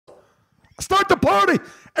Start the party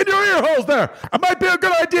in your ear holes there. It might be a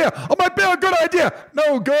good idea. It might be a good idea.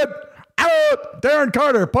 No good. Out. Darren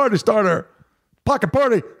Carter, party starter. Pocket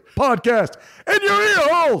Party podcast in your ear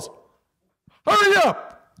holes. Hurry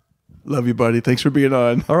up. Love you, buddy. Thanks for being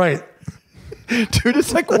on. All right. Dude,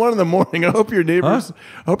 it's like 1 a.m. I hope your neighbors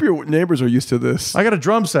are used to this. I got a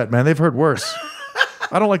drum set, man. They've heard worse.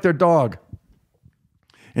 I don't like their dog.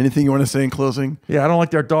 Anything you want to say in closing? Yeah, I don't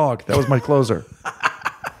like their dog. That was my closer.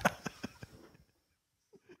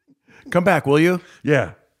 Come back, will you?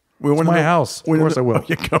 Yeah. It's my house. Of course I will.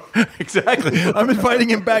 Exactly. I'm inviting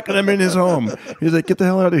him back and I'm in his home. He's like, get the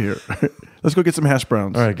hell out of here. Let's go get some hash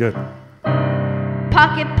browns. All right, good.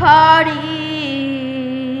 Pocket Party.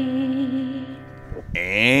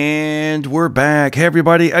 And we're back. Hey,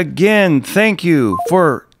 everybody. Again, thank you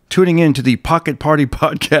for tuning in to the Pocket Party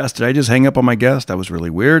podcast. Did I just hang up on my guest? That was really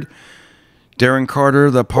weird. Darren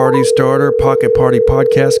Carter, the party starter, Pocket Party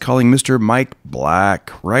podcast, calling Mr. Mike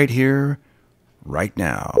Black right here, right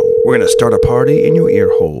now. We're going to start a party in your ear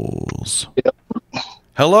holes. Yep.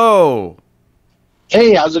 Hello.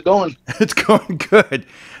 Hey, how's it going? It's going good.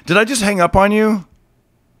 Did I just hang up on you?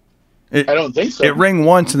 I don't think so. It rang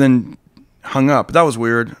once and then hung up. That was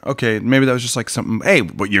weird. Okay, maybe that was just like something. Hey,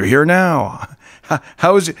 but you're here now.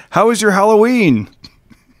 How was your Halloween?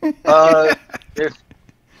 I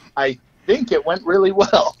think it went really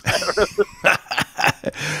well.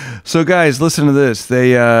 So, guys, listen to this.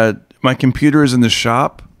 My computer is in the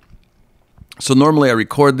shop. So normally I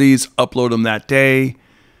record these, upload them that day.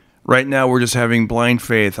 Right now we're just having blind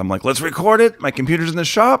faith. I'm like, let's record it. My computer's in the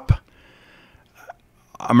shop.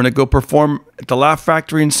 I'm going to go perform at the Laugh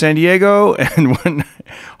Factory in San Diego. And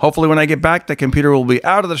hopefully when I get back, the computer will be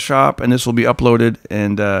out of the shop and this will be uploaded.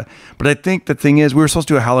 And but I think the thing is, we were supposed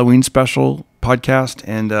to do a Halloween special podcast.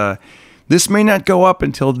 And this may not go up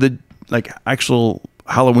until the actual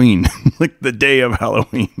Halloween, like the day of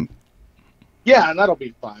Halloween. Yeah, and that'll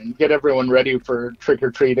be fine. Get everyone ready for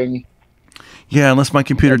trick-or-treating. Yeah, unless my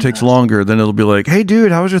computer takes longer, then it'll be like, hey,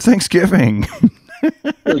 dude, how was your Thanksgiving?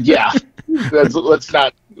 Yeah.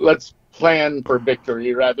 Let's plan for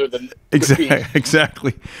victory rather than defeat.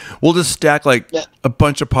 Exactly. We'll just stack a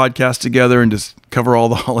bunch of podcasts together and just cover all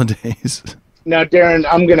the holidays. Now, Darren,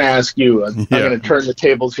 I'm going to ask you. I'm going to turn the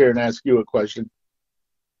tables here and ask you a question.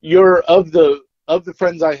 You're of the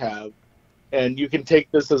friends I have, and you can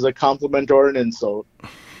take this as a compliment or an insult.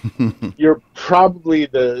 You're probably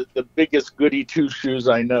the biggest goody two-shoes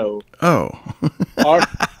I know. Oh.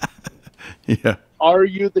 Yeah. Are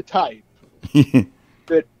you the type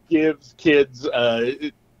that gives kids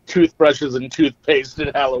toothbrushes and toothpaste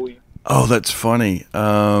at Halloween? Oh, that's funny.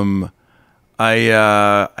 I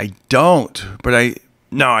don't, but I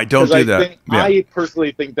don't do that. I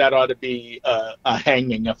personally think that ought to be a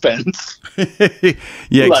hanging offense.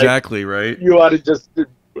 Yeah, exactly, right? You ought to just,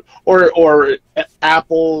 or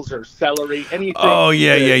apples or celery, anything. Oh,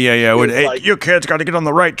 yeah. Hey, you kids got to get on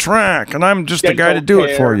the right track, and I'm just the guy to do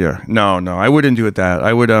it for you. No, I wouldn't do it that.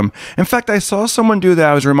 I would, in fact, I saw someone do that.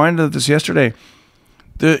 I was reminded of this yesterday.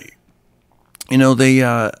 There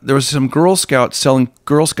was some Girl Scouts selling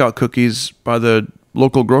Girl Scout cookies by the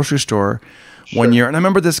local grocery store one year, and I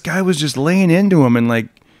remember this guy was just laying into him and and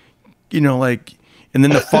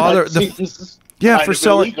then the father,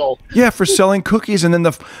 for selling cookies, and then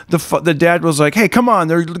the dad was like, hey, come on,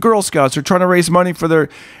 they're Girl Scouts, they're trying to raise money for their,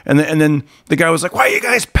 and then the guy was like, why are you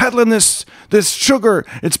guys peddling this sugar?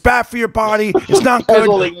 It's bad for your body. It's not good.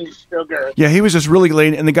 Peddling sugar. Yeah, he was just really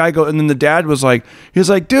late, and then the dad was like,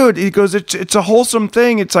 dude, he goes, it's a wholesome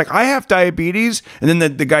thing. It's like, I have diabetes, and then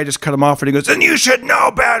the guy just cut him off, and he goes, then you should know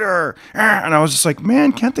better. And I was just like,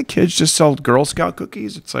 man, can't the kids just sell Girl Scout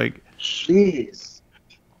cookies? It's like, jeez,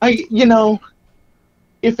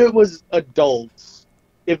 if it was adults,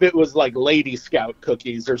 if it was like Lady Scout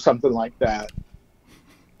cookies or something like that,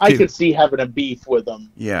 I could see having a beef with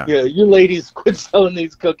them. Yeah. You ladies quit selling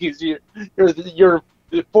these cookies. You're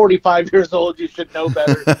 45 years old. You should know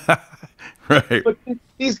better. Right. But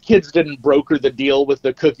these kids didn't broker the deal with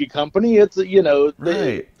the cookie company. It's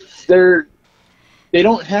right. They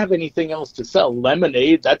don't have anything else to sell.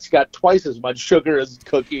 Lemonade, that's got twice as much sugar as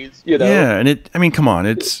cookies, Yeah, and come on,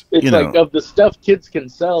 it's like of the stuff kids can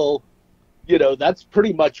sell, that's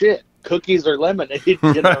pretty much it. Cookies or lemonade,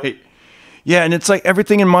 Right. Yeah, and it's like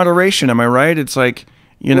everything in moderation, am I right? It's like,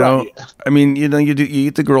 right. I mean, you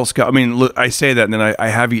eat the Girl Scout. I mean, look, I say that, and then I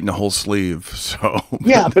have eaten a whole sleeve, so.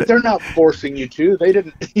 Yeah, but they're not forcing you to. They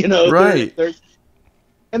didn't, Right.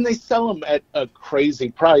 And they sell them at a crazy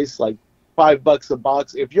price, like $5 a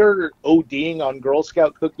box. If you're ODing on Girl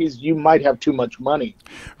Scout cookies, you might have too much money.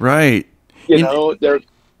 Right. They're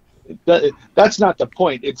that's not the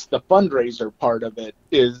point. It's the fundraiser part of it.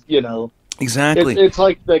 Is Exactly. It's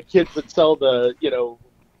like the kids that sell the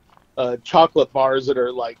chocolate bars that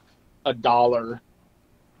are like $1.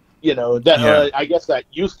 I guess that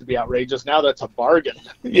used to be outrageous. Now that's a bargain.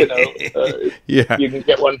 Yeah. You can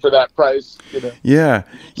get one for that price. Yeah.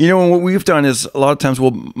 What we've done is a lot of times,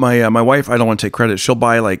 my wife, I don't want to take credit. She'll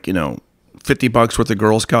buy like, $50 worth of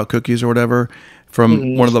Girl Scout cookies or whatever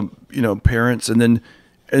from one of the, parents.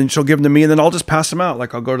 And she'll give them to me, and then I'll just pass them out.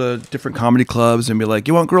 Like I'll go to different comedy clubs and be like,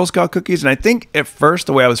 you want Girl Scout cookies? And I think at first,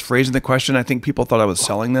 the way I was phrasing the question, I think people thought I was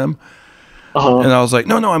selling them. And I was like,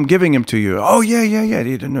 no, I'm giving him to you. Oh, yeah.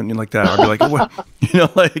 You didn't like that. I'd be like, what?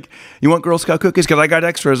 Like, you want Girl Scout cookies? Because I got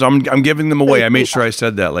extras. I'm giving them away. I made sure I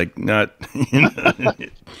said that. Like, not.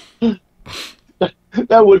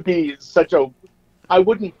 That would be such a. I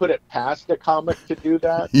wouldn't put it past a comic to do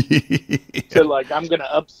that. To like, I'm going to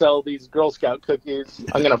upsell these Girl Scout cookies.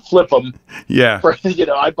 I'm going to flip them. Yeah. For,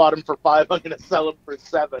 I bought them for $5. I'm going to sell them for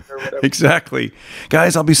 $7 or whatever. Exactly.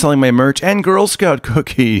 Guys, I'll be selling my merch and Girl Scout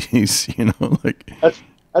cookies. Like.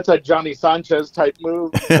 That's a Johnny Sanchez type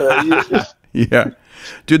move. Yeah.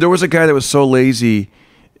 Dude, there was a guy that was so lazy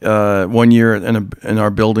one year in our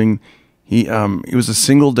building. He was a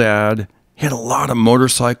single dad. He had a lot of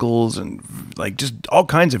motorcycles and like just all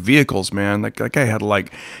kinds of vehicles, man. Like that guy had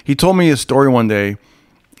he told me a story one day,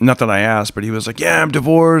 not that I asked, but he was like, yeah, I'm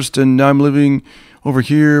divorced and I'm living over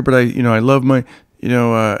here, but I love my,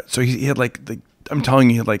 so he had I'm telling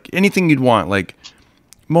you, like anything you'd want, like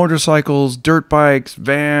motorcycles, dirt bikes,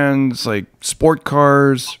 vans, like sport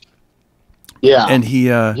cars. Yeah. And he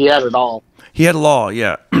had it all. He had a law,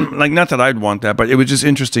 yeah. Like, not that I'd want that, but it was just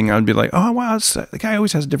interesting. I'd be like, oh, wow, the guy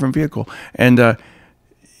always has a different vehicle. And I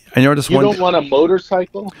noticed You don't want a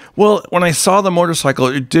motorcycle? Well, when I saw the motorcycle,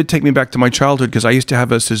 it did take me back to my childhood because I used to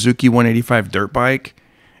have a Suzuki 185 dirt bike.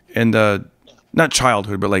 And not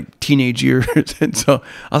childhood, but like teenage years. And so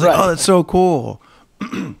I was like, oh, that's so cool.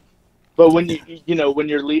 But when when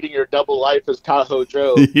you're leading your double life as Tahoe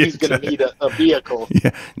Joe, he's going to need a vehicle.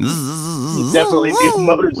 Yeah. He definitely needs a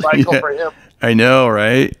motorcycle for him. I know,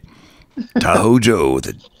 right? Tahoe Joe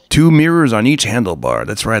with 2 mirrors on each handlebar.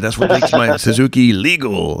 That's right. That's what makes my Suzuki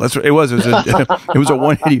legal. That's what it was. It was a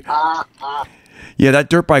 180. Yeah,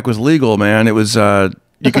 that dirt bike was legal, man. It was.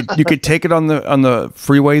 You could take it on the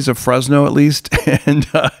freeways of Fresno at least, and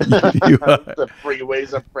the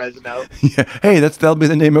freeways of Fresno. Yeah, hey, that'll be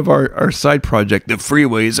the name of our side project, the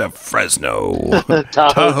freeways of Fresno.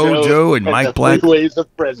 Tahoe Joe and Mike Black. Freeways of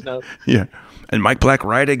Fresno. Yeah, and Mike Black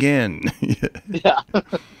ride again. Yeah.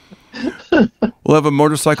 We'll have a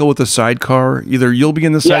motorcycle with a sidecar. Either you'll be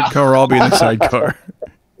in the sidecar or I'll be in the sidecar.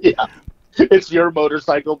 Yeah. It's your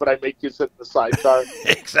motorcycle, but I make you sit in the sidecar.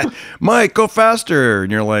 Exactly. Mike, go faster.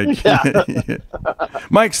 And you're like,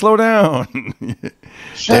 Mike, slow down.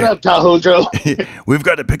 Shut up, Tahoe Joe. We've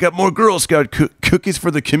got to pick up more Girl Scout cookies for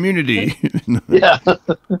the community. Yeah.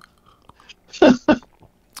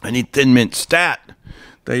 I need Thin Mint stat.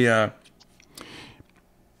 They,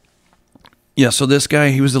 so this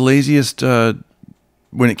guy, he was the laziest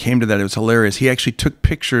when it came to that. It was hilarious. He actually took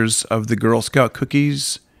pictures of the Girl Scout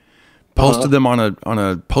cookies, posted them on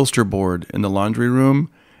a poster board in the laundry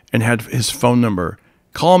room, and had his phone number.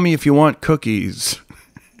 Call me if you want cookies.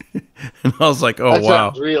 And I was like, oh, that wow.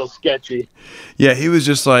 Sounds real sketchy. Yeah, he was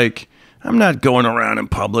just like, I'm not going around in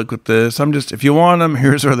public with this. I'm just, if you want them,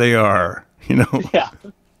 here's where they are. Yeah.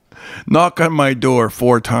 Knock on my door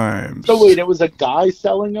 4 times. So wait, it was a guy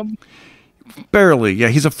selling them? Barely. Yeah,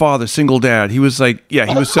 he's a father, single dad. He was like, he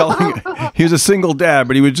was selling, he was a single dad,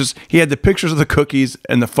 but he had the pictures of the cookies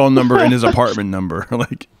and the phone number and his apartment number.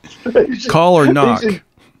 Like, call or knock.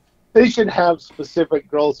 They should have specific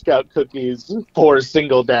Girl Scout cookies for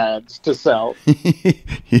single dads to sell.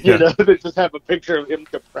 Yeah. They just have a picture of him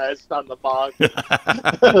depressed on the box.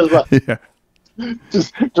 Yeah.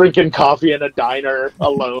 Just drinking coffee in a diner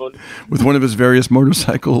alone. With one of his various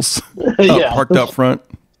motorcycles parked out front.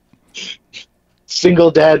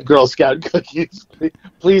 Single dad Girl Scout cookies.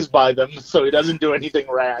 Please buy them so he doesn't do anything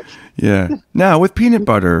rash. Yeah. Now with peanut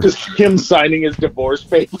butter. Just him signing his divorce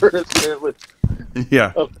papers with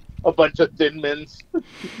a bunch of Thin Mints.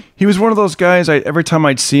 He was one of those guys, every time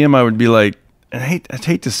I'd see him, I would be like, and I'd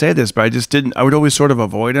hate to say this, but I just didn't. I would always sort of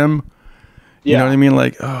avoid him. You know what I mean?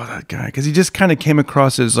 Like, oh, that guy. Because he just kind of came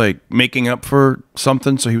across as like making up for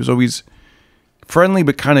something. So he was always friendly,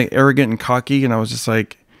 but kind of arrogant and cocky. And I was just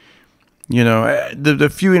like, the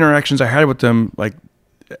few interactions I had with him, like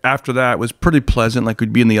after that, was pretty pleasant. Like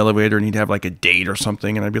we'd be in the elevator and he'd have like a date or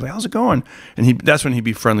something, and I'd be like, "How's it going?" And that's when he'd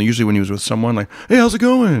be friendly. Usually when he was with someone, like, "Hey, how's it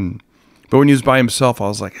going?" But when he was by himself, I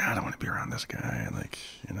was like, I don't want to be around this guy. Like,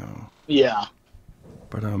 you know. Yeah.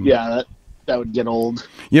 But yeah, that would get old.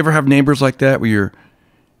 You ever have neighbors like that where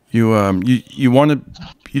you want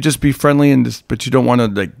to just be friendly but you don't want to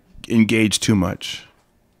like engage too much?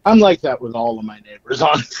 I'm like that with all of my neighbors,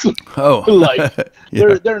 honestly. Oh, like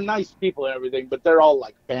yeah. they're nice people and everything, but they're all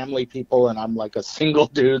like family people, and I'm like a single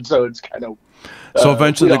dude, so it's kind of. So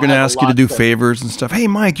eventually they're going to ask you to do favors and stuff. Hey,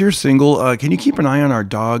 Mike, you're single. Can you keep an eye on our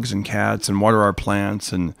dogs and cats and water our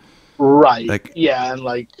plants and right? Like, yeah, and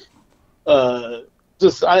like,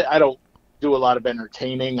 just I don't do a lot of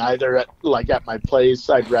entertaining either. At my place,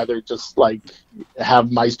 I'd rather just like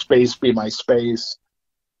have my space be my space,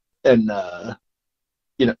 and.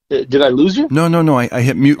 You know, did I lose you? No. I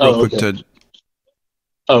hit mute real quick to.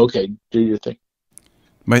 Oh, okay. Do your thing.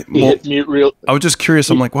 Hit mute real. I was just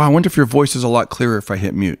curious. I'm like, wow. I wonder if your voice is a lot clearer if I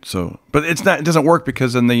hit mute. So, but it's not. It doesn't work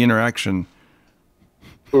because in the interaction.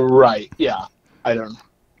 Right. Yeah. I don't.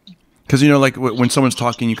 Because like when someone's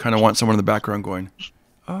talking, you kind of want someone in the background going,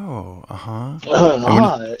 "Oh,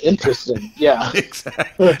 interesting." Yeah.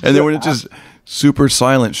 Exactly. And then when it's just super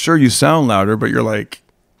silent, sure, you sound louder, but you're like.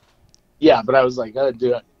 Yeah, but I was like, it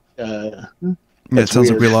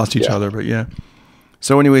sounds weird. Like we lost each other, but yeah.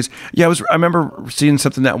 So, anyways, yeah, I remember seeing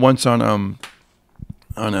something that once on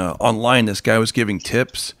online. This guy was giving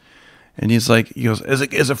tips, and he goes,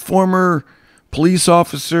 as a former police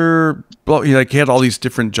officer, he had all these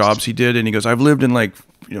different jobs he did, and he goes, I've lived in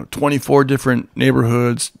 24 different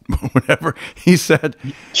neighborhoods, whatever. He said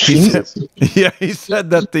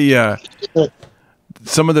that the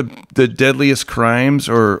some of the deadliest crimes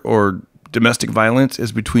or domestic violence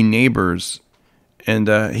is between neighbors, and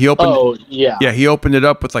he opened. He opened it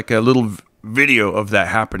up with like a little video of that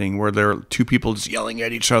happening, where there are two people just yelling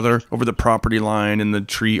at each other over the property line in the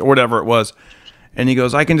tree or whatever it was, and he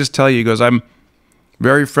goes, "I can just tell you," he goes, "I'm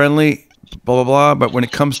very friendly, blah blah blah, but when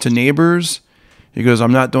it comes to neighbors," he goes,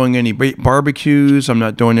 "I'm not doing any barbecues. I'm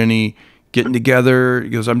not doing any getting together." He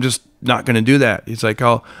goes, "I'm just not going to do that." He's like,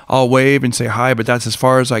 I'll wave and say hi, but that's as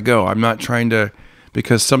far as I go. I'm not trying to,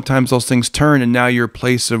 because sometimes those things turn, and now your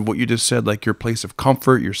place of what you just said, like your place of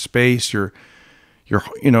comfort, your space, you're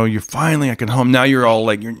finally I can home. Now you're all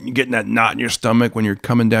like, you're getting that knot in your stomach when you're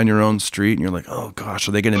coming down your own street, and you're like, oh gosh,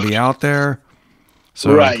 are they going to be out there?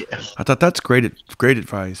 So right. I thought that's great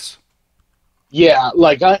advice. Yeah,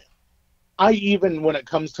 like I even when it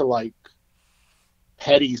comes to like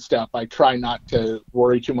petty stuff, I try not to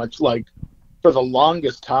worry too much. Like for the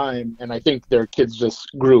longest time, and I think their kids just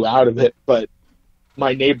grew out of it, but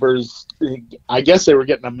my neighbors, I guess they were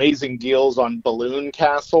getting amazing deals on balloon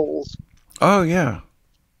castles. Oh yeah.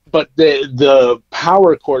 But the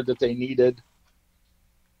power cord that they needed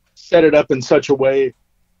set it up in such a way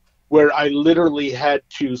where I literally had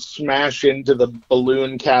to smash into the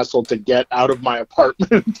balloon castle to get out of my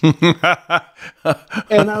apartment.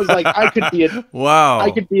 And I was like, I could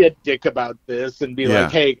be a dick about this and be like,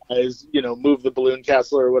 hey guys, move the balloon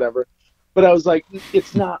castle or whatever. But I was like,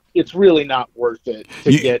 it's really not worth it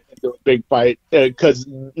to get into a big fight, because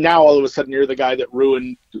now all of a sudden you're the guy that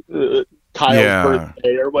ruined Kyle's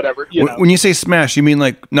birthday or whatever. When you say smash, you mean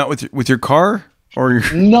like not with your car or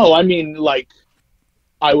your... No, I mean like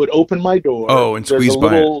I would open my door. And squeeze by it.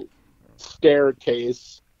 There's a little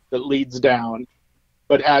staircase that leads down,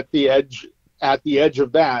 but at the edge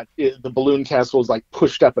of that, the balloon castle is like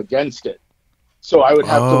pushed up against it. So I would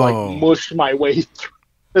have to like mush my way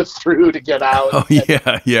through to get out. Oh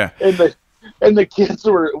yeah. And the kids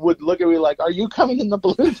would look at me like, "Are you coming in the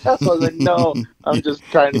balloon castle?" I was like, "No, I'm just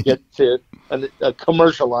trying to get to a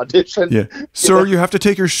commercial audition." Yeah, sir, you have to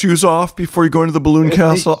take your shoes off before you go into the balloon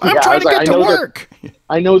castle. I'm trying to get to work.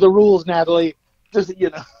 I know the rules, Natalie. Just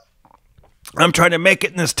I'm trying to make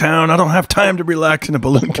it in this town. I don't have time to relax in a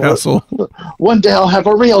balloon castle. One day I'll have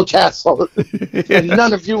a real castle, and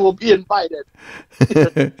none of you will be invited.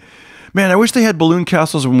 Man, I wish they had balloon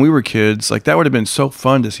castles when we were kids. Like, that would have been so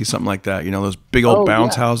fun to see something like that. Those big old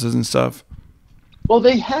bounce houses and stuff. Well,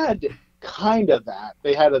 they had kind of that.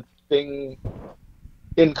 They had a thing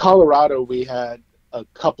in Colorado. We had a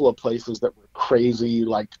couple of places that were crazy,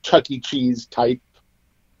 like Chuck E. Cheese type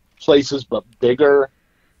places, but bigger.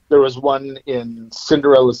 There was one in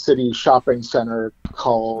Cinderella City Shopping Center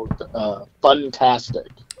called Funtastic.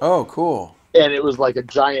 Oh, cool. And it was like a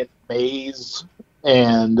giant maze.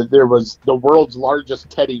 And there was the world's largest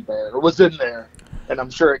teddy bear was in there, and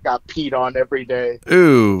I'm sure it got peed on every day.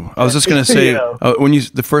 Ooh, I was just gonna say when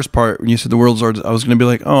the first part when you said the world's largest, I was gonna be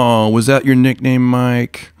like, oh, was that your nickname,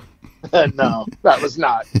 Mike? No, that was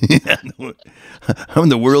not. I'm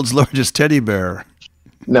the world's largest teddy bear.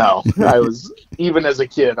 No, I was, even as a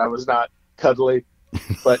kid, I was not cuddly,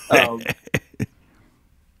 but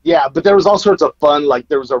Yeah, but there was all sorts of fun. Like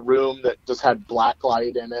there was a room that just had black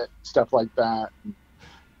light in it, stuff like that.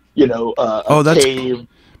 You know, a cave,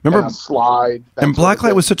 remember and a slide. And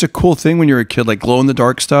blacklight was such a cool thing when you were a kid, like glow in the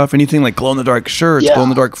dark stuff, anything like glow in the dark shirts, glow in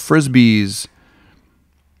the dark frisbees.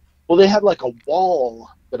 Well, they had like a wall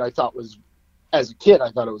that I thought was, as a kid, I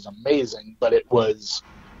thought it was amazing, but it was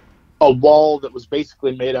a wall that was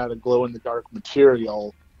basically made out of glow in the dark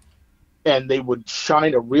material, and they would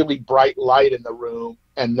shine a really bright light in the room,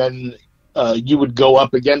 and then you would go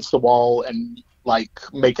up against the wall and like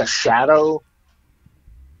make a shadow,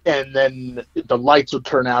 and then the lights would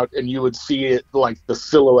turn out and you would see it like the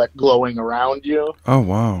silhouette glowing around you. Oh,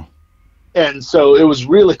 wow. And so it was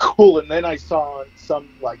really cool. And then I saw some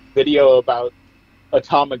like video about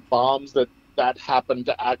atomic bombs that happened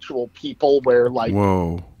to actual people where like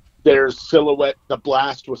their silhouette, the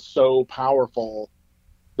blast was so powerful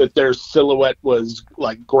that their silhouette was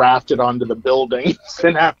like grafted onto the buildings.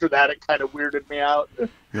 And after that, it kind of weirded me out.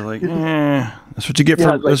 You're like, that's what you get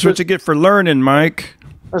for that's what you get for learning, Mike.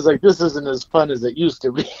 I was like, this isn't as fun as it used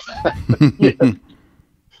to be. Yeah.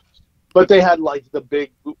 But they had like the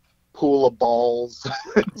big pool of balls.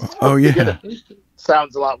 Oh yeah.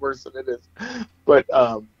 Sounds a lot worse than it is. But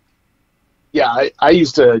yeah, I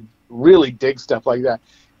used to really dig stuff like that.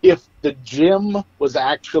 If the gym was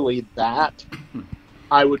actually that,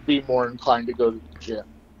 I would be more inclined to go to the gym.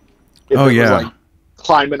 If it was like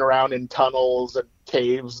climbing around in tunnels and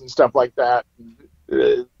caves and stuff like that,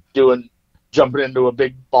 and, jumping into a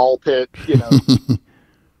big ball pit, you know,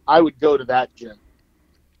 I would go to that gym.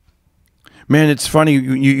 Man, it's funny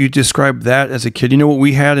you described that as a kid. You know what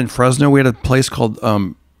we had in Fresno? We had a place called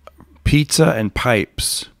Pizza and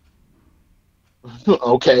Pipes.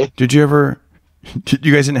 Okay. Did you ever?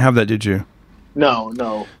 You guys didn't have that, did you?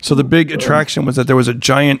 No. So the big attraction was that there was a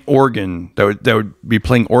giant organ that would be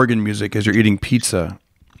playing organ music as you're eating pizza.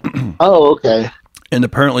 Oh, okay. And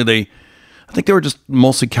apparently I think they were just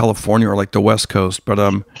mostly California or like the West Coast. But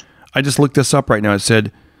I just looked this up right now. It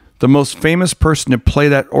said the most famous person to play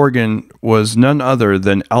that organ was none other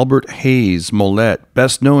than Albert Hayes Mollett,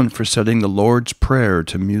 best known for setting the Lord's Prayer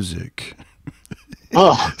to music.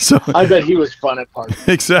 Oh, so I bet he was fun at parties.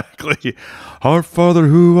 Exactly. Our Father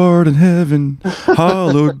who art in heaven,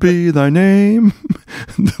 hallowed be thy name.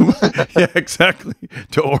 Yeah, exactly.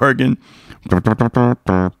 To organ.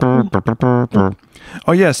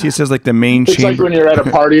 Oh, yes. He says like the main chamber. It's like when you're at a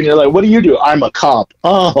party and you're like, what do you do? I'm a cop.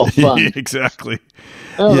 Oh, fun. Exactly.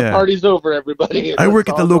 Oh, the party's over, everybody. I work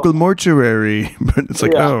at the local mortuary, but it's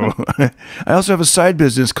like, I also have a side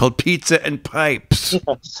business called Pizza and Pipes.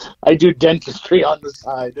 Yes. I do dentistry on the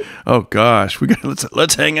side. Oh gosh,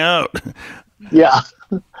 let's hang out. Yeah,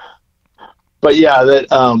 but yeah,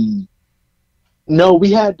 that no,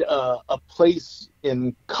 we had a place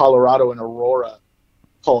in Colorado in Aurora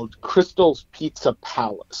called Crystal's Pizza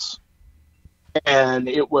Palace, and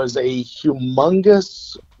it was a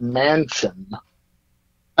humongous mansion.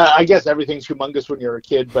 I guess everything's humongous when you're a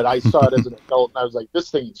kid, but I saw it as an adult, and I was like, this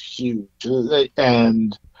thing is huge.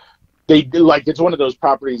 And they like, it's one of those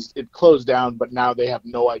properties, it closed down, but now they have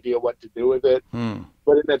no idea what to do with it.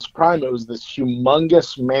 But in its prime, it was this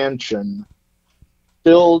humongous mansion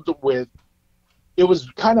filled with, it was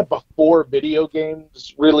kind of before video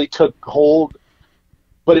games really took hold,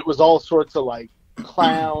 but it was all sorts of like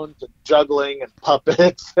clowns and juggling and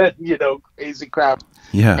puppets and, you know, crazy crap.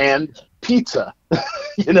 Yeah. And pizza,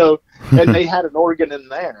 you know, and they had an organ in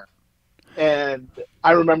there. And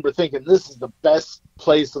I remember thinking, this is the best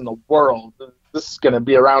place in the world. This is going to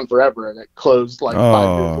be around forever. And it closed like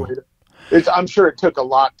 5 years later. I'm sure it took a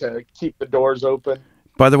lot to keep the doors open.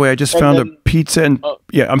 By the way, I just found a pizza and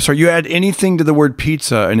I'm sorry. You add anything to the word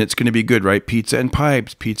pizza and it's going to be good, right? Pizza and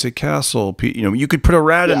Pipes, Pizza Castle. You know, you could put a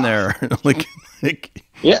rat in there, like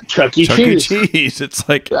Chuck E. Cheese. It's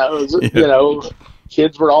like that was, you know,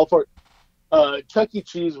 kids were all for it. Chuck E.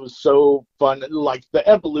 Cheese was so fun. Like the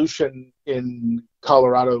evolution in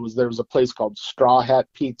Colorado was there was a place called Straw Hat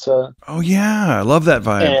Pizza. Oh yeah, I love that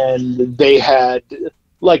vibe. And they had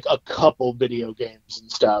like a couple video games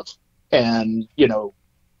and stuff, and you know,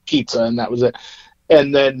 pizza, and that was it.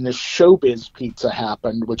 And then the Showbiz Pizza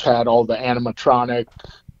happened, which had all the animatronic,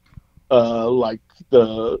 like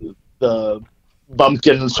the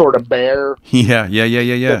bumpkin sort of bear. Yeah.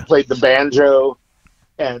 That played the banjo.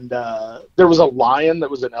 And there was a lion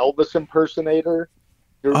that was an Elvis impersonator.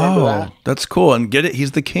 You remember that? That's cool. And get it?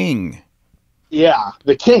 He's the king. Yeah,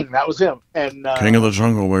 the king. That was him. And King of the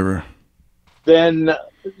Jungle, baby. Then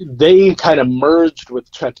they kind of merged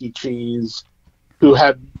with Chuck E. Cheese, who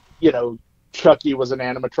had, you know, Chucky was an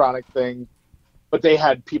animatronic thing, but they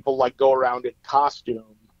had people like go around in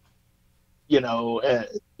costume, kind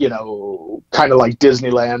of like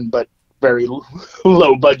Disneyland, but very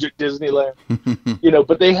low budget Disneyland.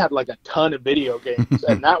 But they had like a ton of video games,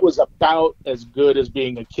 and that was about as good as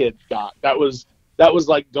being a kid got. That was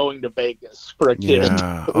like going to Vegas for a kid.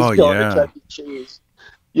 Yeah. It was going to Chuck E. Cheese.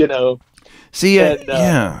 See, And,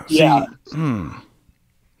 yeah.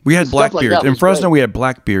 We had Stuff like Blackbeards. that In was Fresno, great. we had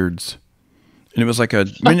Blackbeards. And it was like a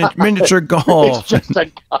miniature golf.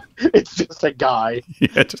 It's just a guy.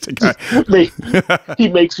 Yeah, just a guy. He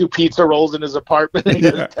makes you pizza rolls in his apartment.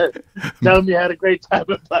 And tell him you had a great time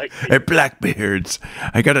at Blackbeard. Hey, Blackbeards,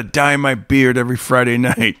 I got to dye my beard every Friday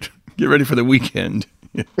night. Get ready for the weekend.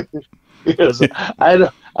 He goes, I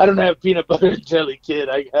don't have peanut butter and jelly, kid.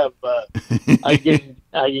 I have I can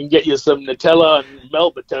get you some Nutella and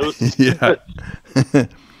Melba toast. Yeah.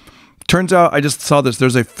 Turns out, I just saw this.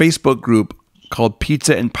 There's a Facebook group called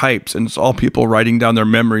Pizza and Pipes, and it's all people writing down their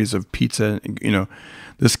memories of pizza.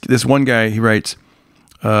 This one guy, he writes,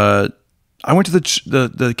 I went to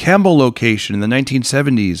the Campbell location in the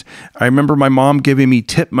 1970s. I remember my mom giving me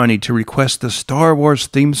tip money to request the Star Wars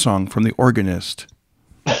theme song from the organist.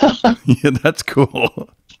 Yeah, that's cool.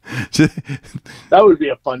 That would be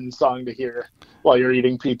a fun song to hear while you're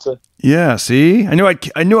eating pizza. Yeah, see? I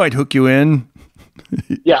knew I'd hook you in.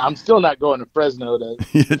 Yeah, I'm still not going to Fresno to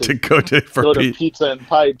go to Pizza and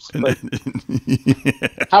Pipes. But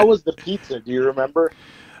how was the pizza? Do you remember?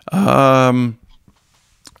 I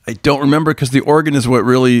don't remember because the organ is what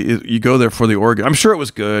really you go there for the organ. I'm sure it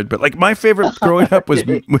was good, but like my favorite growing up was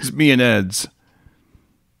Me and Ed's.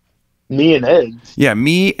 Me and Ed's. Yeah,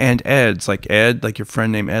 Me and Ed's, like Ed, like your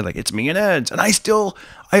friend named Ed. Like it's Me and Ed's, and I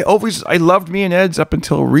loved Me and Ed's up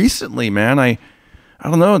until recently, man. I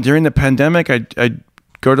don't know. During the pandemic, I'd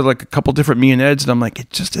go to like a couple different Me and Ed's, and I'm like, it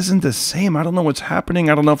just isn't the same. I don't know what's happening.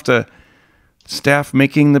 I don't know if the staff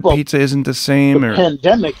making the pizza isn't the same. The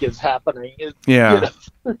pandemic is happening.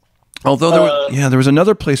 Although there was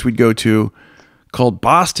another place we'd go to called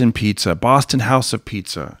Boston Pizza, Boston House of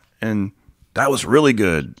Pizza, and that was really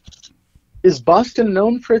good. Is Boston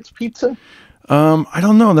known for its pizza? I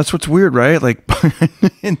don't know. That's what's weird, right? Like,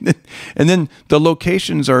 and then the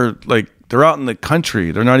locations are like they're out in the country.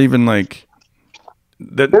 They're not even like.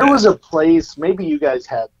 There was a place, maybe you guys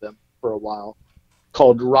had them for a while,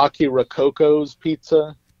 called Rocky Rococo's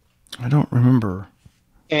Pizza. I don't remember.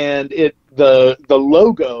 And the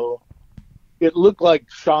logo, it looked like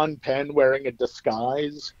Sean Penn wearing a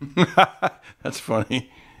disguise. That's funny.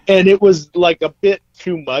 And it was like a bit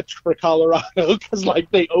too much for Colorado because like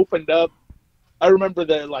they opened up. I remember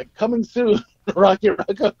they're like coming soon, Rocky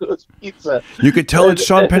Rococo's Pizza. You could tell it's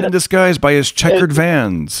Sean Penn in disguise by his checkered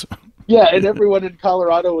vans. Yeah, and everyone in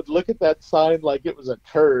Colorado would look at that sign like it was a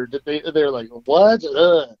turd. They're like, what?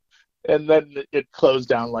 Ugh. And then it closed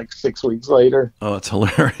down like 6 weeks later. Oh, it's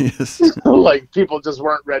hilarious. Like people just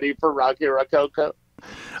weren't ready for Rocky Rococo.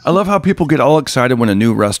 I love how people get all excited when a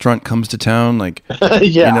new restaurant comes to town. Like,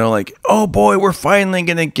 yeah. Like, oh boy, we're finally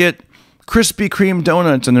going to get Krispy Kreme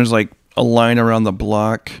donuts. And there's like a line around the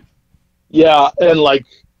block. Yeah. And like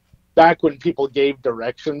back when people gave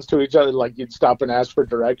directions to each other, like you'd stop and ask for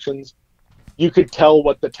directions, you could tell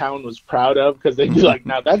what the town was proud of because they'd be like,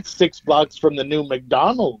 now that's 6 blocks from the new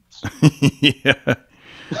McDonald's. Yeah.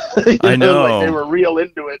 I know. Like they were real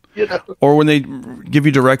into it, Or when they give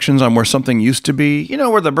you directions on where something used to be,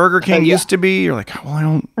 where the Burger King used to be, you're like,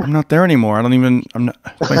 well, I'm not there anymore. I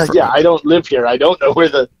don't live here. I don't know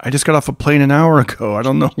where I just got off a plane an hour ago. I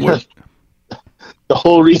don't know where. The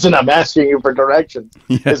whole reason I'm asking you for directions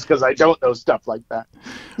is because I don't know stuff like that.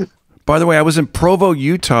 By the way, I was in Provo,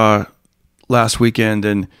 Utah last weekend,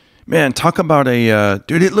 and man, talk about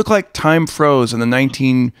dude, it looked like time froze in the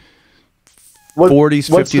 1940s,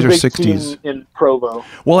 50s, or 60s. In Provo?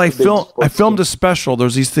 Well, I filmed a special.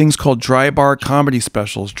 There's these things called dry bar comedy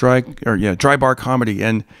specials, dry bar comedy,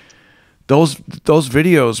 and those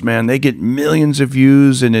videos, man, they get millions of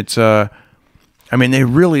views, and it's they're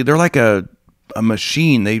like a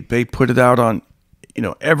machine. They put it out on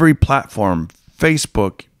every platform,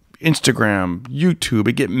 Facebook, Instagram, YouTube.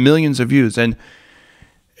 It get millions of views. And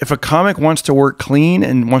if a comic wants to work clean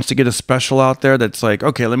and wants to get a special out there that's like,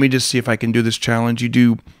 okay, let me just see if I can do this challenge.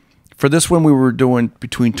 For this one, we were doing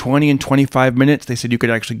between 20 and 25 minutes. They said you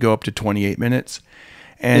could actually go up to 28 minutes.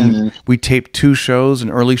 And we taped 2 shows,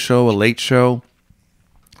 an early show, a late show,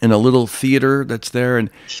 in a little theater that's there.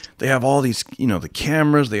 And they have all these, the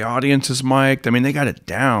cameras, the audience is mic'd. I mean, they got it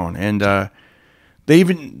down. And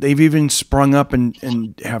they've even sprung up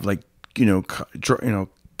and have like,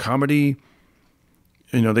 comedy.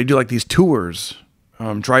 They do like these tours,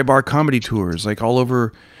 dry bar comedy tours, like all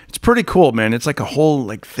over. It's pretty cool, man. It's like a whole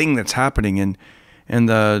like thing that's happening, and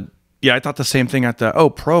yeah, I thought the same thing at the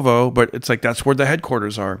Provo, but it's like that's where the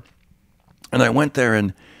headquarters are. And I went there,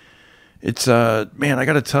 and it's man, I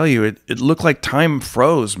got to tell you, it looked like time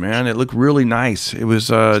froze, man. It looked really nice. It was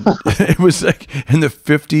it was like in the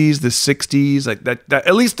 50s, the 60s, like that.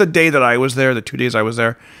 At least the day that I was there, the 2 days I was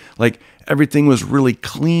there, like everything was really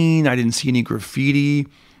clean. I didn't see any graffiti.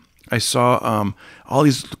 I saw all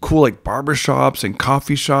these cool like barber shops and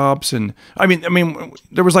coffee shops, and I mean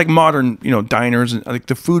there was like modern, you know, diners, and like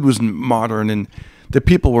the food was modern and the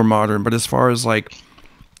people were modern, but as far as like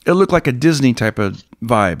it looked like a Disney type of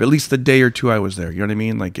vibe, at least the day or two I was there. You know what I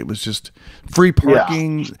mean? Like it was just free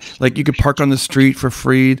parking. Yeah. Like you could park on the street for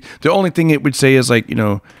free. The only thing it would say is like, you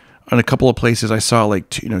know, on a couple of places I saw like,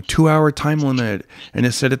 2-hour time limit. And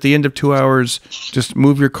it said at the end of 2 hours, just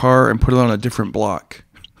move your car and put it on a different block.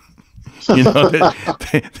 You know,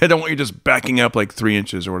 they don't want you just backing up like 3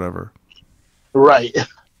 inches or whatever. Right.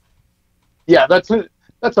 Yeah, that's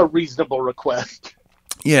a reasonable request.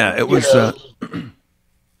 Yeah, it was.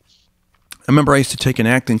 I remember I used to take an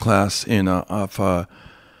acting class in off of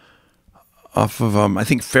I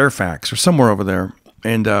think Fairfax or somewhere over there,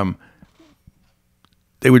 and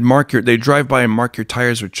they'd drive by and mark your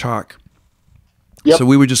tires with chalk. Yep. So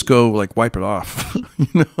we would just go like wipe it off.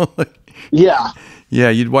 You know, like, yeah,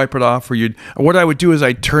 you'd wipe it off, or what I would do is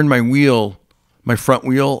I'd turn my front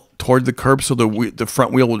wheel toward the curb so the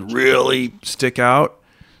front wheel would really stick out.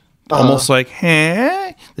 Almost like,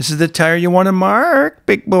 hey, this is the tire you want to mark,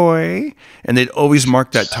 big boy. And they'd always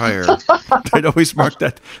mark that tire. They'd always mark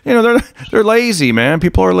that. You know, they're lazy, man.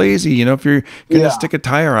 People are lazy. You know, if you're going to stick a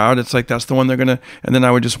tire out, it's like that's the one they're going to, and then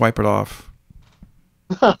I would just wipe it off.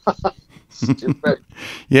 Stupid.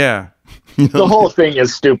 Yeah. You know? The whole thing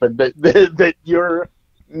is stupid. That you're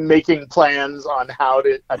making plans on how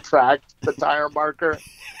to attract the tire marker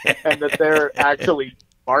and that they're actually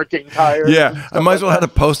marking tires. Yeah, I might as well have a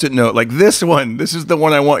Post-it note like this one. This is the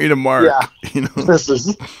one I want you to mark. Yeah, you know, this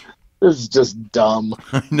is just dumb.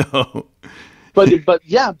 I know. But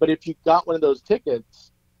if you got one of those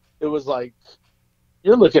tickets, it was like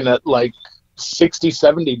you're looking at like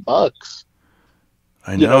 $60-$70.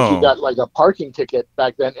 I know. You know, if you got like a parking ticket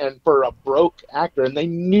back then, and for a broke actor, and they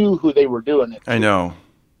knew who they were doing it. I know.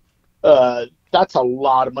 That's a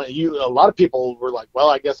lot of money. A lot of people were like, well,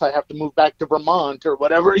 I guess I have to move back to Vermont or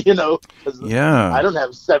whatever, you know. Yeah. I don't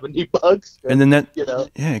have $70. And then that, you know,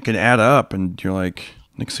 it can add up, and you're like,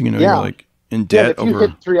 next thing you know, you're like in debt if you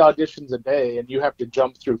hit 3 auditions a day and you have to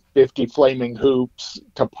jump through 50 flaming hoops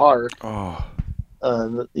to park. Oh.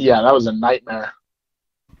 That was a nightmare.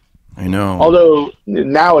 I know. Although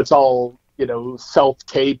now it's all, you know,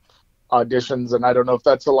 self-tape auditions, and I don't know if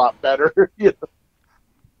that's a lot better. You know?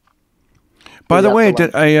 By the way,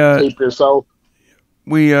 did I tape yourself?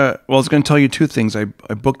 I was going to tell you two things. I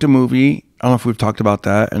booked a movie. I don't know if we've talked about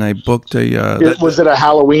that. And I booked a. Was it a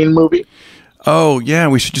Halloween movie? Oh yeah,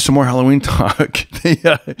 we should do some more Halloween talk.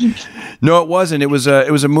 No, it wasn't. It was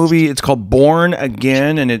a movie. It's called Born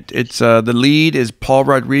Again, and it's the lead is Paul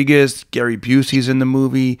Rodriguez, Gary Busey's in the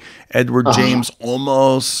movie, Edward James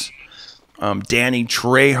Olmos, Danny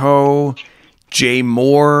Trejo, Jay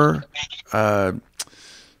Moore.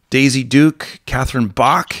 Daisy Duke, Catherine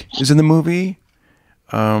Bach is in the movie.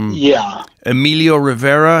 Emilio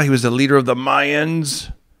Rivera, he was the leader of the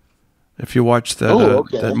Mayans. If you watch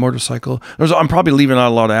that motorcycle, I'm probably leaving out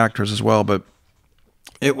a lot of actors as well, but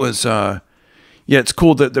it was, it's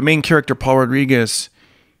cool that the main character, Paul Rodriguez,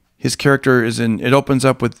 his character it opens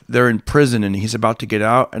up with they're in prison and he's about to get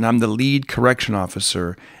out, and I'm the lead correction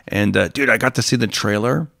officer. And dude, I got to see the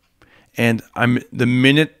trailer. And the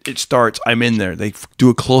minute it starts, I'm in there. They do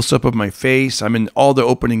a close up of my face. I'm in all the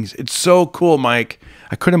openings. It's so cool, Mike.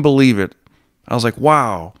 I couldn't believe it. I was like,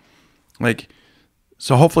 wow. Like,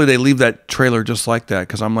 so hopefully they leave that trailer just like that,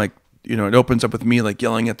 because I'm like, you know, it opens up with me like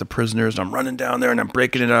yelling at the prisoners. And I'm running down there and I'm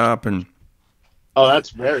breaking it up, and that's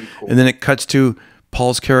very cool. And then it cuts to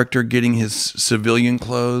Paul's character getting his civilian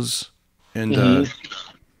clothes, and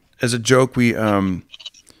as a joke, we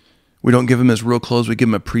don't give him his real clothes. We give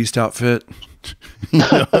him a priest outfit, you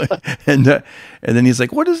know? and then he's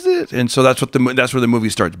like, "What is this?" And so that's where the movie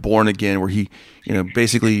starts. Born Again, where he, you know,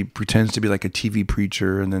 basically pretends to be like a TV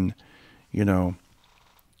preacher, and then, you know.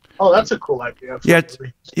 Oh, that's a cool idea.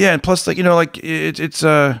 Yeah, and plus, like, you know, like it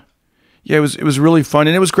was really fun,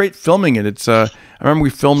 and it was great filming it. I remember we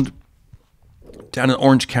filmed down in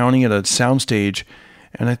Orange County at a soundstage,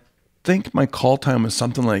 and I think my call time was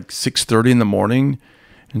something like 6:30 in the morning.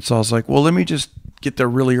 And so I was like, well, let me just get there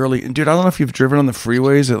really early. And dude, I don't know if you've driven on the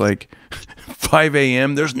freeways at like 5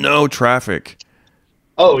 a.m. There's no traffic.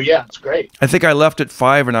 Oh, yeah, it's great. I think I left at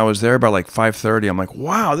 5 and I was there by like 5:30. I'm like,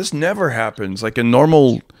 wow, this never happens. Like in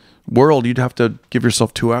normal world, you'd have to give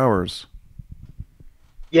yourself 2 hours.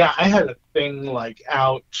 Yeah, I had a thing like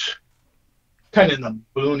out kind of in the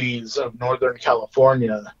boonies of Northern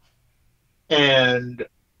California, and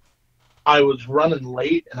I was running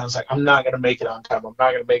late, and I was like, I'm not going to make it on time. I'm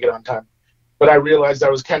not going to make it on time. But I realized I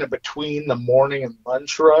was kind of between the morning and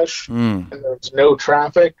lunch rush, and there was no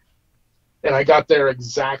traffic, and I got there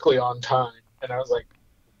exactly on time. And I was like,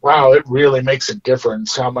 wow, it really makes a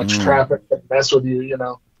difference how much traffic can mess with you, you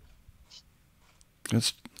know?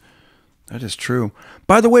 That is true.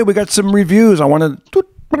 By the way, we got some reviews. I want to...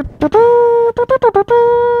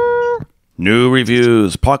 New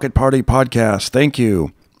reviews. Pocket Party Podcast. Thank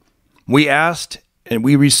you. We asked and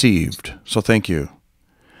we received. So thank you.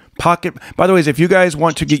 By the way, if you guys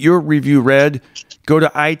want to get your review read, go to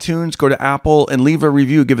iTunes, go to Apple, and leave a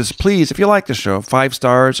review. Give us, please, if you like the show, 5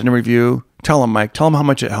 stars and a review. Tell them, Mike. Tell them how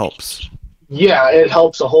much it helps. Yeah, it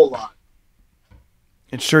helps a whole lot.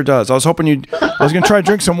 It sure does. I was hoping I was going to try to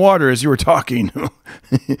drink some water as you were talking.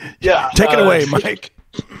 Yeah. Take it away, Mike.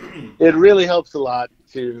 It really helps a lot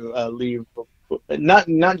to leave,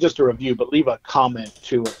 not just a review, but leave a comment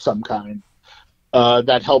too of some kind.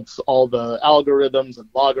 That helps all the algorithms and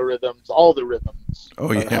logarithms, all the rhythms.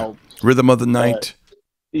 Oh, yeah. Help. Rhythm of the night.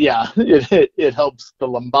 Yeah, it helps the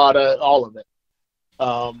lambada, all of it.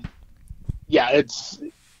 Yeah, it's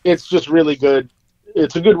just really good.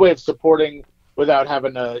 It's a good way of supporting without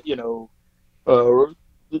having to,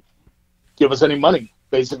 give us any money.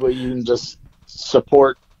 Basically, you can just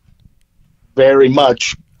support very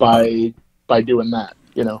much by doing that,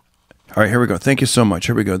 All right, here we go. Thank you so much.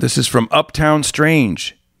 Here we go. This is from Uptown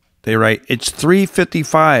Strange. They write, it's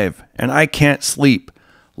 3:55 and I can't sleep.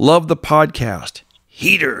 Love the podcast.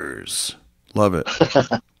 Heaters. Love it.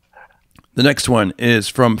 The next one is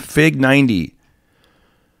from Fig90.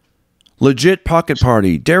 Legit Pocket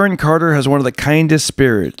Party. Darren Carter has one of the kindest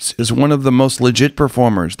spirits, is one of the most legit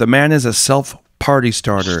performers. The man is a self-party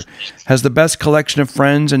starter, has the best collection of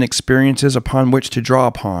friends and experiences upon which to draw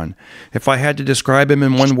upon. If I had to describe him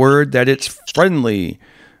in one word, that it's friendly.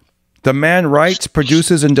 The man writes,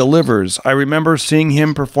 produces, and delivers. I remember seeing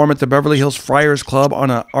him perform at the Beverly Hills Friars Club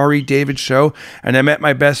on a R.E. David show, and I met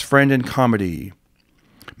my best friend in comedy,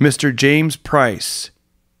 Mr. James Price,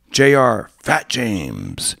 Jr., Fat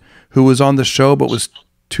James, who was on the show but was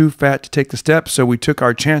too fat to take the steps, so we took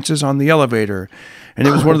our chances on the elevator. And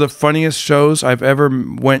it was one of the funniest shows I've ever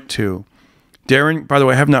went to. Darren, by the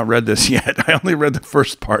way, I have not read this yet. I only read the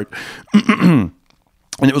first part. And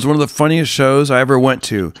it was one of the funniest shows I ever went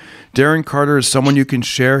to. Darren Carter is someone you can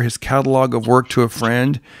share his catalog of work to a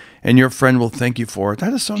friend, and your friend will thank you for it.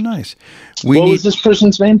 That is so nice. What was this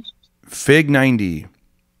person's name? Fig90.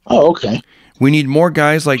 Oh, okay. We need more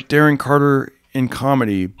guys like Darren Carter in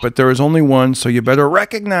comedy, but there is only one, so you better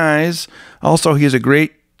recognize. Also, he is a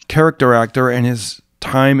great character actor, and his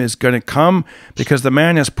time is going to come because the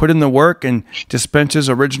man has put in the work and dispenses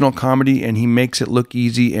original comedy, and he makes it look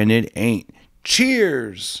easy, and it ain't.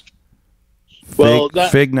 Cheers. Well,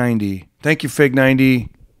 Fig90. Thank you, Fig90.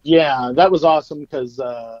 Yeah, that was awesome because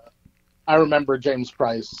I remember James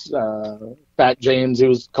Price, Fat James, he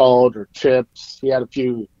was called, or Chips. He had a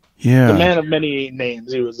few. Yeah. The man of many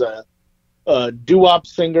names. He was a doo-wop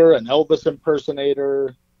singer, an Elvis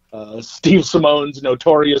impersonator, Steve Simone's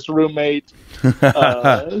notorious roommate.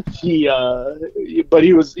 But he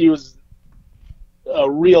was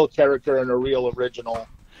a real character and a real original.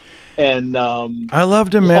 And I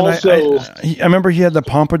loved him, man. Also, I remember he had the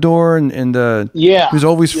pompadour and he was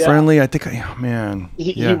always friendly. I think,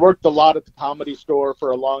 he worked a lot at the Comedy Store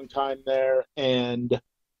for a long time there, and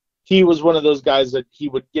he was one of those guys that he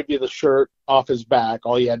would give you the shirt off his back.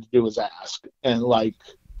 All you had to do was ask. And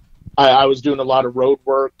I was doing a lot of road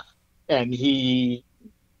work, and he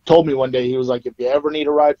told me one day, he was like, if you ever need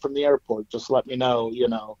a ride from the airport, just let me know,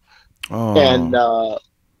 Oh. And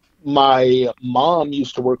my mom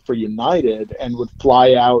used to work for United and would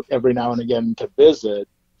fly out every now and again to visit.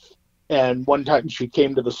 And one time she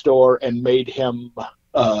came to the store and made him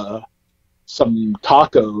some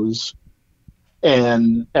tacos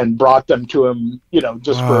and brought them to him,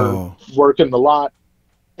 just for working the lot.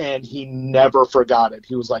 And he never forgot it.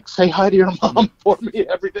 He was like, say hi to your mom for me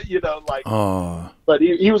every day, But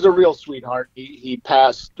he was a real sweetheart. He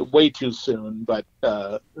passed way too soon, but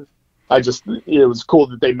it was cool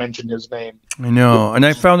that they mentioned his name. I know. And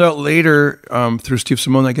I found out later through Steve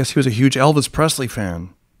Simone, I guess he was a huge Elvis Presley fan.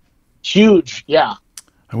 Huge, yeah.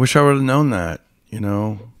 I wish I would have known that,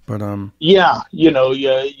 but yeah,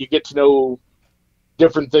 you get to know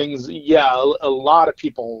different things. Yeah, a lot of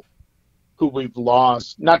people who we've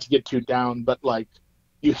lost, not to get too down, but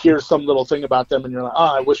you hear some little thing about them and you're like,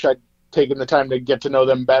 oh, I wish I'd taking the time to get to know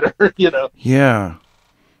them better, you know? Yeah.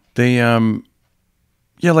 They,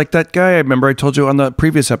 yeah, like that guy I remember I told you on the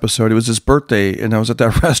previous episode, it was his birthday, and I was at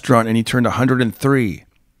that restaurant, and he turned 103.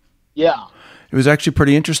 Yeah. It was actually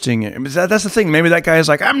pretty interesting. That's the thing. Maybe that guy is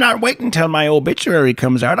like, I'm not waiting until my obituary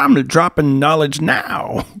comes out. I'm dropping knowledge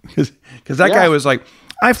now. Because that guy was like,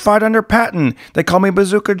 I fought under Patton. They call me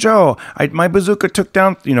Bazooka Joe. My bazooka took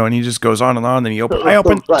down, you know, and he just goes on and on. And I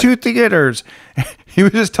opened 2 theaters. He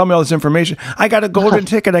was just telling me all this information. I got a golden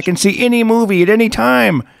ticket. I can see any movie at any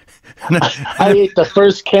time. I ate the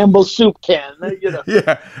first Campbell's soup can. You know?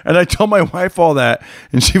 Yeah. And I told my wife all that.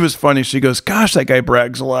 And she was funny. She goes, gosh, that guy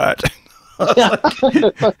brags a lot.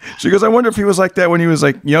 She goes, I wonder if he was like that when he was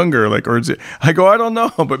like younger, like, or is it? I go, I don't know,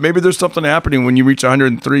 but maybe there's something happening when you reach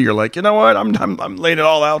 103. You're like, you know what? I'm laying it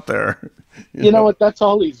all out there. You know what? That's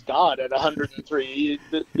all he's got at 103.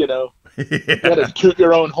 You know, you got to toot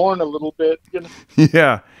your own horn a little bit. You know?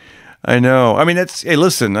 Yeah, I know. I mean, hey,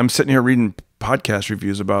 listen, I'm sitting here reading podcast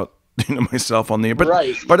reviews about myself on the, but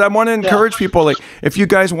I want to encourage people. Like, if you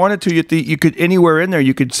guys wanted to, you could anywhere in there,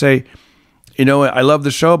 you could say, you know, I love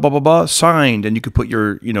the show, blah, blah, blah, signed. And you could put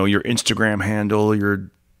your Instagram handle,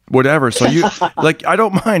 your whatever. So you like, I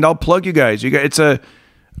don't mind. I'll plug you guys. It's a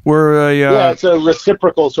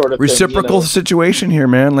reciprocal sort of reciprocal situation here,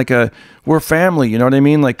 man. Like we're family. You know what I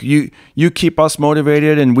mean? Like you keep us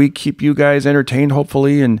motivated and we keep you guys entertained,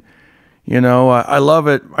 hopefully. And, you know, I love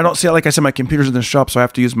it. I don't see it. Like I said, my computer's in the shop, so I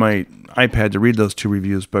have to use my iPad to read those 2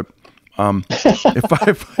 reviews. But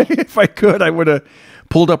if I could, I would have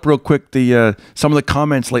pulled up real quick some of the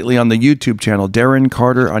comments lately on the YouTube channel, Darren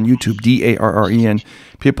Carter on YouTube, Darren.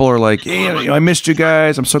 People are like, hey, I missed you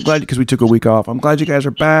guys. I'm so glad because we took a week off. I'm glad you guys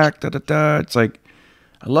are back. Da, da, da. It's like,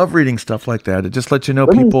 I love reading stuff like that. It just lets you know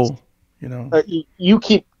people, you know. You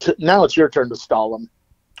keep, now it's your turn to stall them.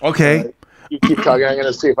 Okay. You keep talking. I'm going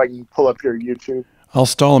to see if I can pull up your YouTube. I'll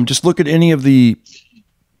stall them. Just look at any of the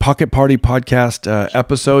Pocket Party podcast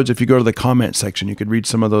episodes. If you go to the comment section, you could read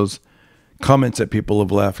some of those comments that people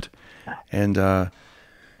have left. And,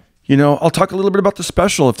 you know, I'll talk a little bit about the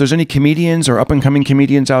special. If there's any comedians or up-and-coming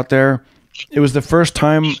comedians out there, it was the first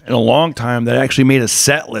time in a long time that I actually made a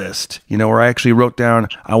set list, you know, where I actually wrote down,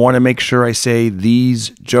 I want to make sure I say these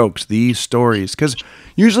jokes, these stories. Because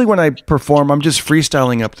usually when I perform, I'm just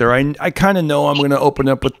freestyling up there. I kind of know I'm going to open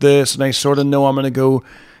up with this, and I sort of know I'm going to go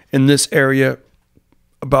in this area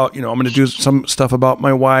about, you know, I'm going to do some stuff about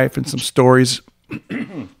my wife and some stories.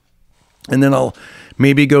 And then I'll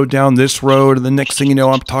maybe go down this road, and the next thing you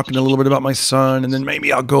know, I'm talking a little bit about my son, and then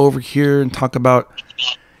maybe I'll go over here and talk about,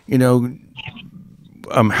 you know,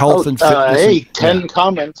 health and fitness. Hey, 10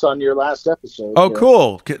 comments on your last episode. Oh,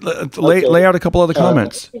 cool. Lay out a couple other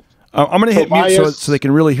comments. I'm going to hit mute so they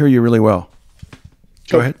can really hear you really well.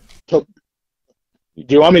 Go ahead. Do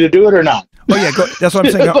you want me to do it or not? Oh, yeah. That's what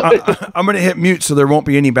I'm saying. I'm going to hit mute so there won't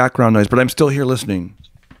be any background noise, but I'm still here listening.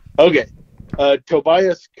 Okay.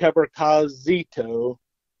 Tobias Keberkazito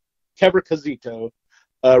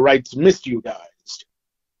writes, missed you guys.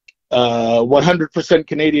 100%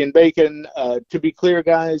 Canadian bacon. To be clear,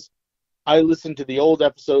 guys, I listen to the old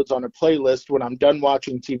episodes on a playlist when I'm done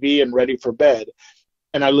watching TV and ready for bed,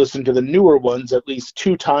 and I listen to the newer ones at least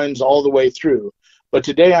 2 times all the way through. But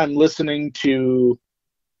today I'm listening to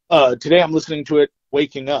it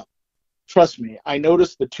waking up. Trust me, I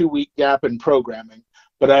noticed the 2-week gap in programming,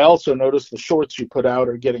 but I also noticed the shorts you put out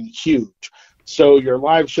are getting huge. So your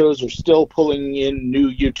live shows are still pulling in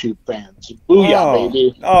new YouTube fans. Booyah,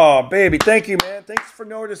 baby. Oh, baby. Thank you, man. Thanks for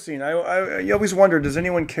noticing. I always wonder, does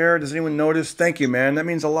anyone care? Does anyone notice? Thank you, man. That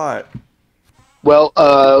means a lot. Well,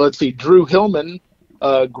 let's see. Drew Hillman,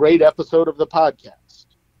 great episode of the podcast.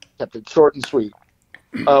 Kept it short and sweet.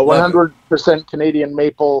 100% Canadian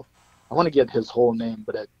maple. I want to get his whole name,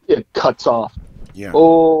 but it cuts off. Yeah.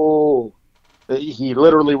 Oh, he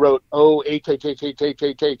literally wrote, Love it.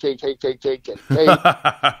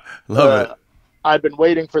 I've been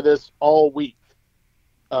waiting for this all week.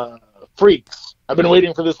 Freaks. I've been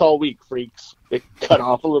waiting for this all week, freaks. It cut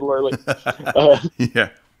off a little early. Yeah.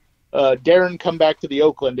 Darren, come back to the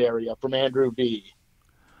Oakland area from Andrew B.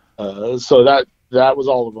 So that was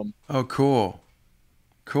all of them. Oh, cool.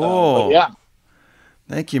 Cool. Yeah.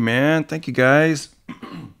 Thank you, man. Thank you, guys.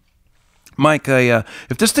 Mike,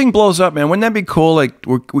 if this thing blows up, man, wouldn't that be cool? Like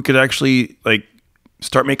we could actually like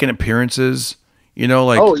start making appearances. You know,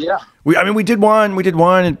 like oh yeah. We did one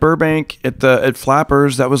at Burbank at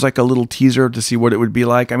Flappers. That was like a little teaser to see what it would be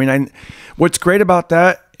like. I mean, what's great about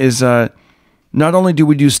that is not only do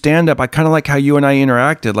we do stand up, I kind of like how you and I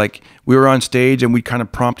interacted. Like we were on stage and we kind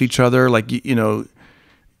of prompt each other, like you know.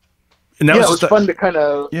 And that was fun to kind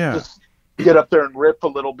of just get up there and rip a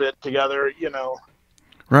little bit together, you know.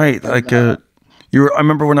 Right. Like, I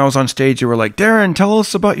remember when I was on stage, you were like, Darren, tell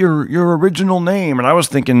us about your original name. And I was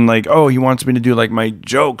thinking like, oh, he wants me to do like my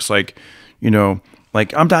jokes. Like, you know,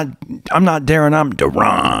 like I'm not Darren, I'm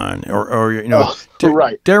Darren, or you know,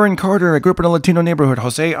 right. Darren Carter. I grew up in a Latino neighborhood.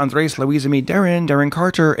 Jose Andres Luis and me, Darren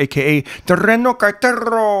Carter, aka Reno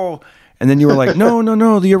Cartero. And then you were like,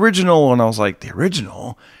 no, the original. And I was like, the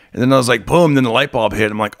original. And then I was like, boom. Then the light bulb hit.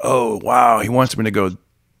 I'm like, oh wow, he wants me to go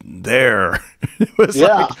there. It was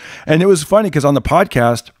like, and it was funny because on the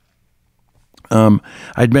podcast,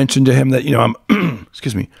 I'd mentioned to him that, you know, I'm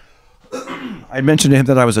excuse me. I mentioned to him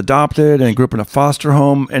that I was adopted and grew up in a foster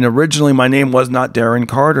home. And originally my name was not Darren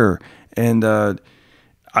Carter. And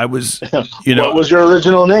I was, you know. What was your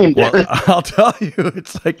original name, Darren? Well, I'll tell you.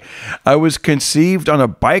 It's like I was conceived on a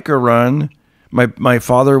biker run. My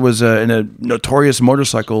father was in a notorious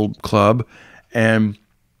motorcycle club. And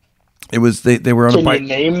it was, they were on a bike. Can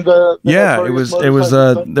you name the yeah, it was, they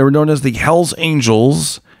were known as the Hells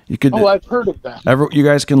Angels. You could. Oh, I've heard of that. You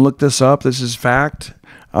guys can look this up. This is fact.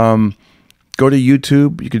 Go to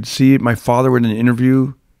YouTube. You could see my father in an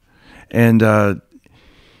interview, and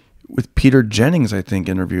with Peter Jennings, I think,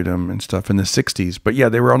 interviewed him and stuff in the 60s. But yeah,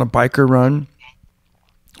 they were on a biker run,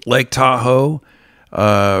 Lake Tahoe.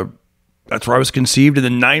 That's where I was conceived. And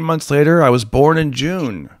then 9 months later, I was born in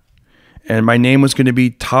June, and my name was going to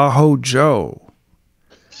be Tahoe Joe.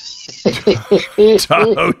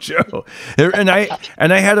 Tahoe Joe. And I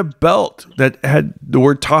had a belt that had the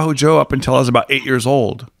word Tahoe Joe up until I was about 8 years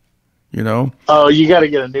old. You know? Oh, you got to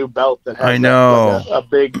get a new belt that has I know. Like a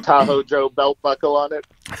big Tahoe Joe belt buckle on it.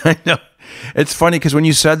 I know. It's funny because when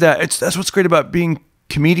you said that, that's what's great about being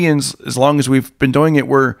comedians. As long as we've been doing it,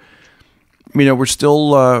 we're still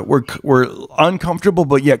we're uncomfortable,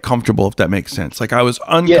 but yet comfortable, if that makes sense. Like I was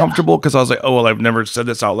uncomfortable because I was like, oh well, I've never said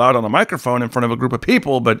this out loud on a microphone in front of a group of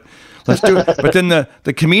people, but let's do it. But then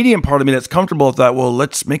the comedian part of me that's comfortable with that, well,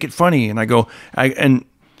 let's make it funny. And I go,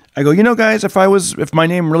 you know, guys, if my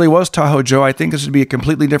name really was Tahoe Joe, I think this would be a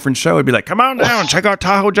completely different show. It'd be like, come on down, check out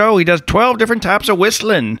Tahoe Joe. He does 12 different types of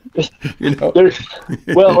whistling. You know?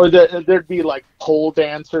 There'd be like pole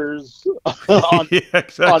dancers on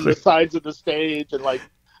the sides of the stage, and like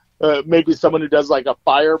maybe someone who does like a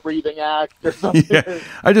fire breathing act or something. Yeah.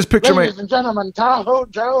 I just picture Ladies and gentlemen, Tahoe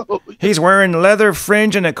Joe. He's wearing leather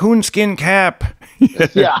fringe and a coonskin cap.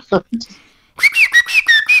 Yeah.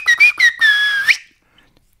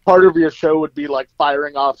 Part of your show would be like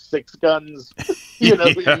firing off 6 guns, you know,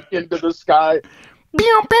 into the sky.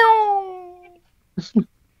 Pew, pew.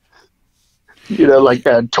 You know, like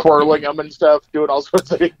twirling them and stuff, doing all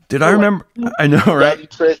sorts of things. Did I remember? I know, right?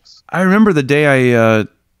 Tricks. I remember the day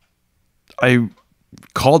I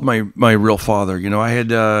called my real father. You know, I had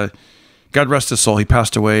God rest his soul. He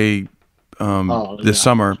passed away this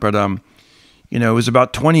summer, but you know, it was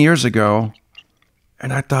about 20 years ago.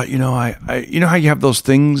 And I thought, you know, I you know how you have those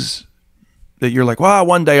things that you're like, well,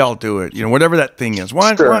 one day I'll do it. You know, whatever that thing is.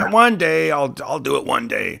 One day I'll do it one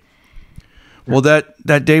day. Well,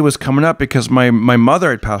 that day was coming up because my mother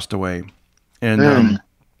had passed away. And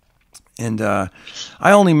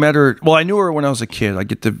I only met her, well, I knew her when I was a kid. I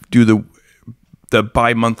get to do the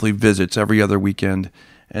bi-monthly visits every other weekend.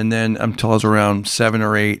 And then until I was around 7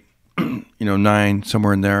 or 8, you know, 9,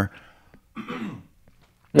 somewhere in there.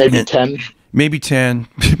 Maybe 10. Maybe 10,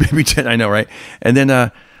 maybe 10. I know, right? And then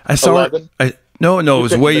I saw 11? her. No, it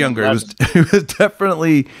was way younger. It was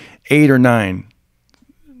definitely 8 or 9.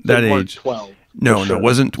 That age. 12. No, it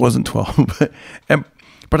wasn't 12.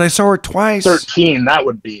 But I saw her twice. 13. That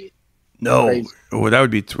would be. No, crazy.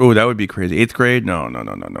 that would be crazy. 8th grade? No.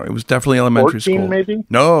 It was definitely elementary 14 school. Maybe.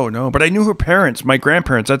 No. But I knew her parents, my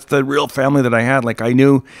grandparents. That's the real family that I had. Like I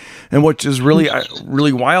knew, and what is really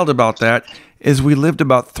really wild about that is we lived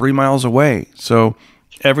about 3 miles away. So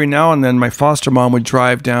every now and then my foster mom would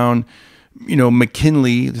drive down, you know,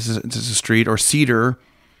 McKinley, this is a street, or Cedar,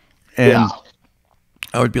 and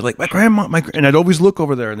I would be like, my grandma, and I'd always look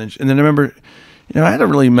over there. And then I remember, you know, I had a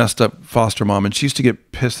really messed up foster mom, and she used to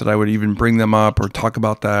get pissed that I would even bring them up or talk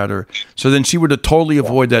about that. So then she would totally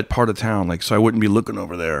avoid that part of town, like, so I wouldn't be looking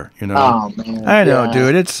over there, you know. Oh, man. I know,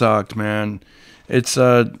 dude, it sucked, man. It's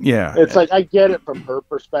It's like I get it from her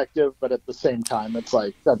perspective, but at the same time, it's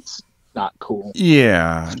like that's not cool.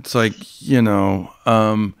 Yeah, it's like, you know,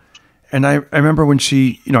 and I remember when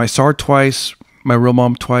she, you know, I saw her twice, my real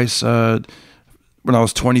mom twice, when I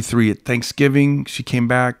was 23 at Thanksgiving. She came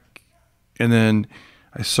back, and then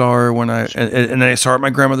I saw her when and I saw her at my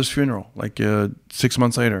grandmother's funeral, like 6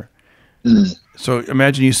 months later. So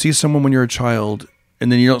imagine you see someone when you're a child,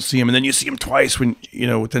 and then you don't see him, and then you see him twice when, you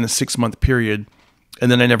know, within a 6 month period.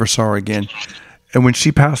 And then I never saw her again. And when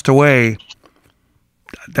she passed away,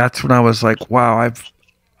 that's when I was like, wow,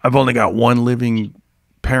 I've only got one living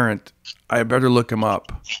parent. I better look him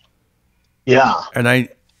up. Yeah. And I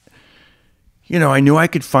knew I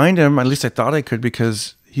could find him. At least I thought I could,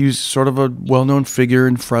 because he was sort of a well-known figure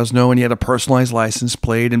in Fresno, and he had a personalized license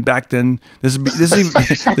plate. And back then, this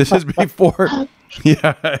is before.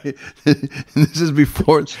 Yeah, this is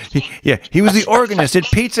before. He was the organist at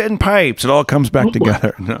Pizza and Pipes. It all comes back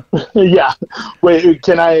together. No. Yeah. Wait,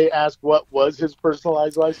 can I ask what was his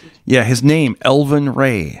personalized license? Yeah, his name, Elvin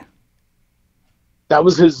Ray. That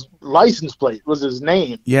was his license plate. Was his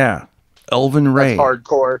name? Yeah, Elvin Ray. That's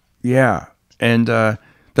hardcore. Yeah, and that'd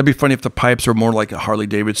be funny if the pipes were more like a Harley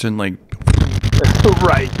Davidson, like.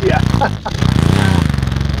 Right. Yeah.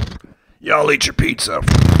 Y'all eat your pizza.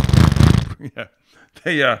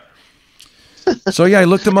 Yeah. So yeah, I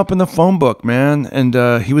looked him up in the phone book, man,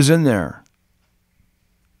 and he was in there.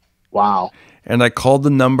 Wow. And I called the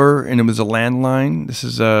number, and it was a landline. This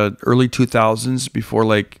is early 2000s, before,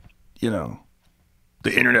 like, the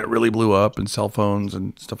internet really blew up, and cell phones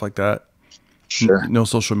and stuff like that. Sure. No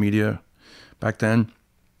social media back then.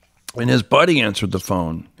 And his buddy answered the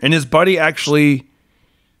phone, and his buddy actually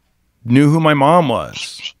knew who my mom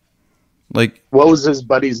was. Like, what was his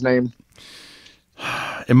buddy's name?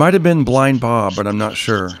 It might have been Blind Bob, but I'm not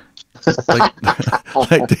sure.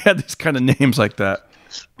 Like they had these kind of names like that.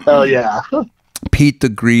 Oh yeah. Pete the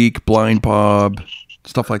Greek, Blind Bob,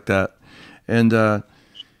 stuff like that. And I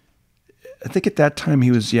think at that time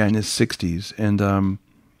he was in his 60s. And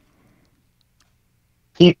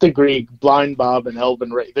Pete the Greek, Blind Bob, and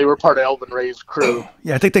Elvin Ray. They were part of Elvin Ray's crew.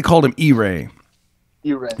 Yeah, I think they called him E-Ray.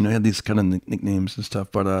 E-Ray. He had these kind of nicknames and stuff,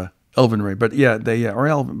 but Elvin Ray. But yeah, or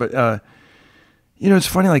Elvin. But it's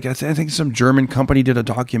funny. Like I think some German company did a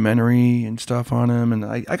documentary and stuff on him, and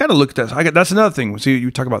I got to look at that. That's another thing. See,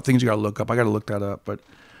 you talk about things you got to look up. I got to look that up. But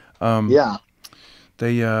yeah,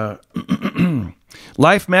 they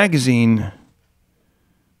Life magazine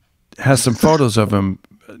has some photos of him.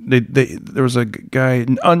 There was a guy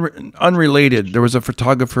unrelated. There was a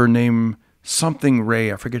photographer named something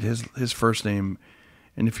Ray. I forget his first name.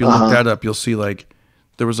 And if you look that up, you'll see like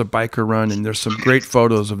there was a biker run, and there's some great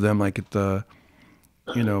photos of them, like at the.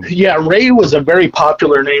 Yeah, Ray was a very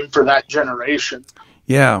popular name for that generation.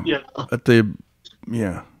 Yeah.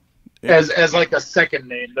 As like a second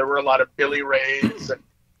name. There were a lot of Billy Rays, and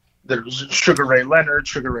there was Sugar Ray Leonard,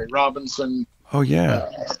 Sugar Ray Robinson. Oh yeah.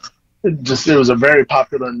 It was a very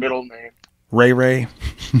popular middle name. Ray.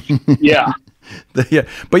 Yeah. Yeah.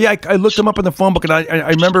 But yeah, I looked him up in the phone book, and I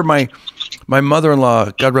remember my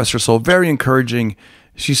mother-in-law, God rest her soul, very encouraging.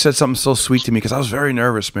 She said something so sweet to me, because I was very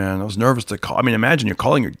nervous, man. I was nervous to call. I mean, imagine you're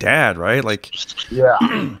calling your dad, right? Like, yeah.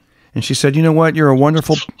 And she said, you know what? You're a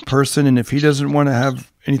wonderful person, and if he doesn't want to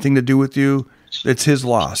have anything to do with you, it's his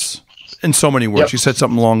loss. In so many words. Yep. She said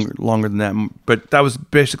something longer than that, but that was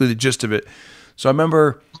basically the gist of it. So I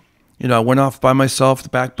remember, I went off by myself, the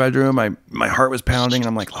back bedroom. My heart was pounding, and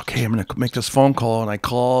I'm like, okay, I'm going to make this phone call. And I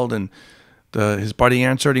called, and his buddy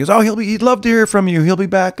answered. He goes, oh, he'd love to hear from you. He'll be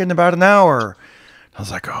back in about an hour. I was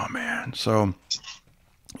like, oh man. So,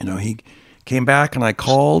 he came back, and I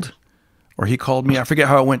called, or he called me. I forget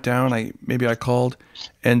how it went down. Maybe I called,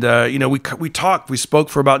 and we talked. We spoke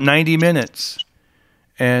for about 90 minutes,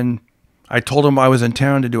 and I told him I was in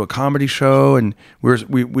town to do a comedy show, and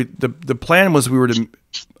the plan was we were to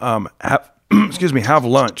have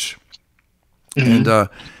lunch, and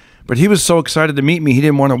but he was so excited to meet me, he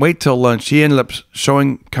didn't want to wait till lunch. He ended up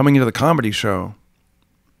coming into the comedy show.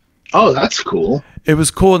 Oh, that's cool. It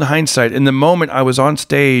was cool in hindsight. In the moment, I was on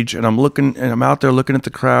stage, and I'm out there looking at the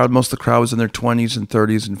crowd. Most of the crowd was in their 20s and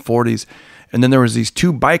 30s and 40s, and then there was these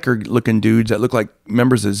two biker-looking dudes that looked like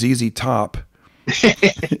members of ZZ Top,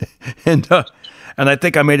 and I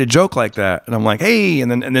think I made a joke like that, and I'm like, hey, and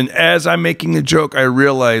then as I'm making the joke, I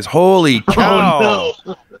realize, holy cow, oh,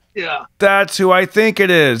 no. Yeah, that's who I think it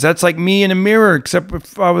is. That's like me in a mirror, except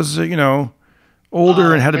if I was,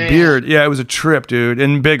 older and had a beard. Yeah, it was a trip, dude,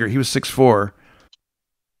 and bigger. He was 6'4".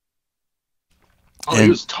 Oh, he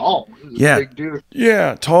was tall. He was a big dude.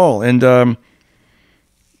 Yeah, tall, and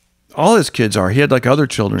all his kids are. He had like other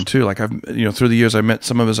children too. Like through the years, I met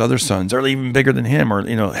some of his other sons. They're even bigger than him, or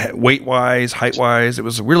weight wise, height wise. It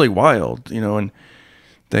was really wild, and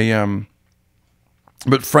they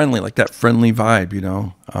but friendly, like that friendly vibe,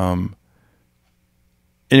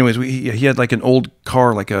 Anyways, he had like an old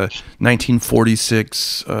car, like a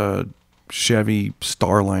 1946 Chevy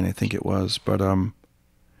Starline, I think it was, but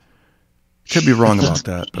could be wrong about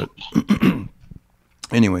that. But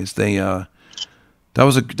anyways, that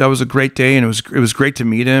was a great day, and it was great to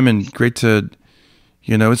meet him, and great to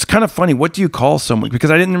You know, it's kind of funny. What do you call someone? Because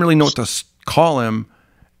I didn't really know what to call him.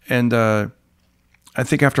 And I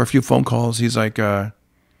think after a few phone calls, he's like, yeah,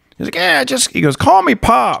 he goes, call me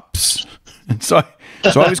Pops. And so I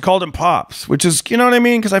always called him Pops, which is, you know what I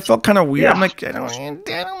mean? Because I felt kind of weird. Yeah. I'm like, I don't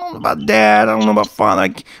know about Dad. I don't know about Father.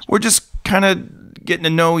 Like, we're just kind of getting to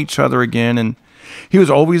know each other again. And he was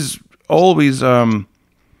always sort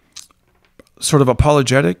of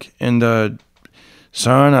apologetic and,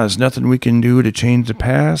 son, there's nothing we can do to change the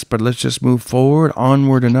past, but let's just move forward,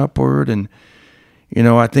 onward and upward. And, you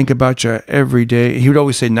know, I think about you every day. He would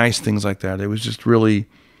always say nice things like that. It was just really...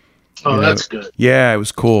 Oh, that's good. Yeah, it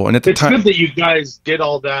was cool. And at the time... It's good that you guys did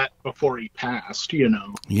all that before he passed, you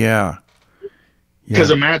know. Yeah.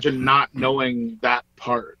 Because imagine not knowing that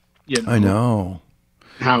part, you know. I know.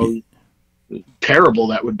 How terrible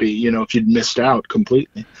that would be, you know, if you'd missed out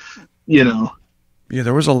completely, you know. Yeah,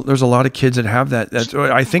 there's a lot of kids that have that.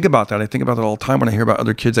 I think about that. I think about that all the time when I hear about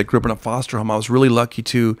other kids that grew up in a foster home. I was really lucky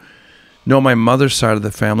to know my mother's side of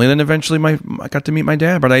the family. And then eventually I got to meet my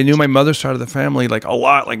dad, but I knew my mother's side of the family like a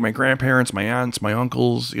lot, like my grandparents, my aunts, my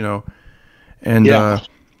uncles, you know. And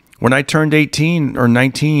when I turned 18 or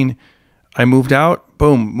 19, I moved out,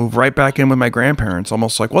 boom, moved right back in with my grandparents.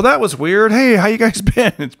 Almost like, well, that was weird. Hey, how you guys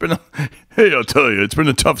been? Hey, I'll tell you, it's been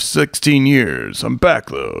a tough 16 years. I'm back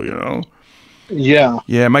though, you know. Yeah.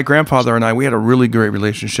 Yeah, my grandfather and I, we had a really great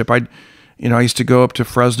relationship. I used to go up to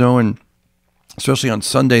Fresno, and especially on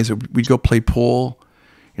Sundays, we'd go play pool.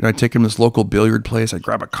 You know, I'd take him to this local billiard place. I'd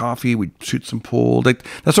grab a coffee. We'd shoot some pool.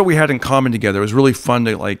 That's what we had in common together. It was really fun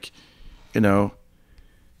to, like, you know,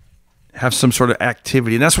 have some sort of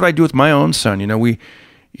activity. And that's what I do with my own son. You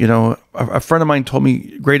know, a friend of mine told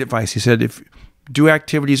me great advice. He said, if do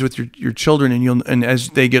activities with your children, and as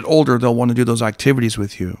they get older, they'll want to do those activities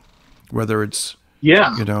with you. Whether it's,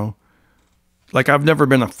 you know, like I've never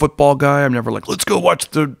been a football guy. I'm never like, let's go watch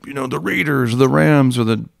the Raiders or the Rams or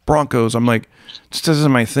the Broncos. I'm like, this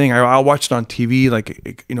isn't my thing. I'll watch it on TV.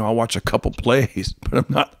 Like, you know, I'll watch a couple plays, but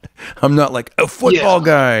I'm not like a football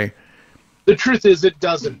guy. The truth is, it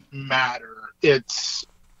doesn't matter.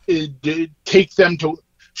 Take them to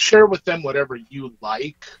share with them whatever you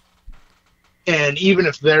like. And even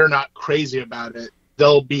if they're not crazy about it,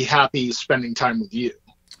 they'll be happy spending time with you.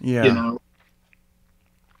 Yeah. You know,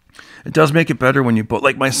 it does make it better when you put,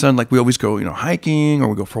 like my son, like we always go, you know, hiking, or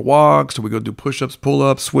we go for walks, or we go do push-ups,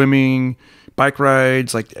 pull-ups, swimming, bike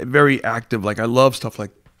rides, like very active. Like I love stuff like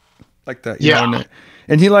that. You know?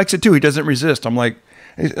 And he likes it too. He doesn't resist. I'm like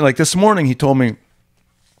this morning he told me,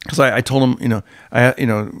 because I told him, you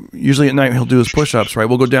know, usually at night he'll do his push-ups, right?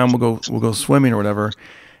 We'll go down, we'll go swimming or whatever.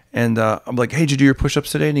 And I'm like, hey, did you do your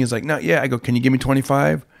push-ups today? And he's like, no, yeah. I go, can you give me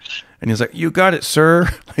 25? And he's like, you got it, sir.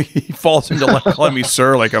 Like, he falls into like calling me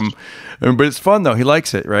sir, like but it's fun though. He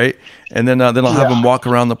likes it, right? And then I'll have him walk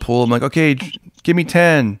around the pool. I'm like, okay, give me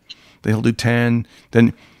 10. Then he'll do 10.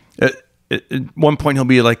 Then at one point he'll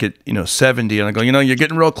be like at 70, and I go, you're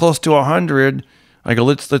getting real close to 100. I go,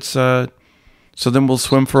 let's. So then we'll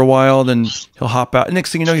swim for a while. Then he'll hop out. And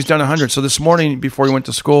next thing you know, he's done 100. So this morning before he went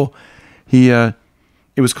to school, it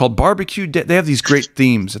was called Barbecue Day. They have these great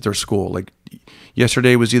themes at their school. Like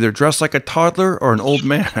yesterday was either dressed like a toddler or an old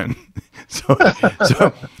man.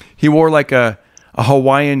 so he wore like a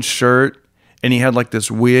Hawaiian shirt, and he had like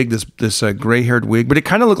this wig, this gray-haired wig, but it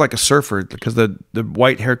kind of looked like a surfer because the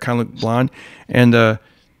white hair kind of looked blonde. And the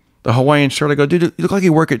Hawaiian shirt, I go, dude, you look like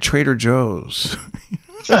you work at Trader Joe's.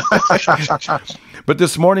 But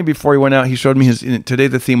this morning before he went out, he showed me today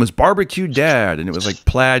the theme was Barbecue Dad, and it was like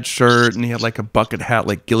plaid shirt, and he had like a bucket hat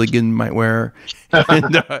like Gilligan might wear.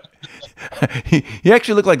 And he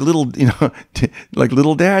actually looked like like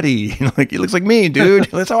little daddy. Like he looks like me, dude.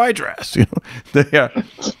 That's how I dress. Yeah.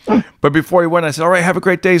 But before he went, I said, all right, have a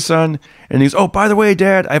great day, son. And he's, oh, by the way,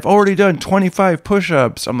 Dad, I've already done 25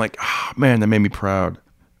 push-ups. I'm like, oh, man, that made me proud.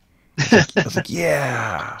 I was like,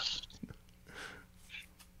 yeah.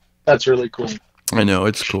 That's really cool. I know,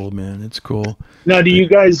 it's cool, man. It's cool. Now, do you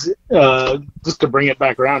guys, just to bring it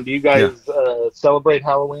back around, do you guys celebrate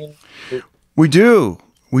Halloween? We do.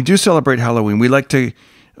 We do celebrate Halloween. We like to,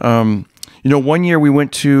 one year we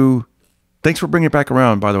went to, thanks for bringing it back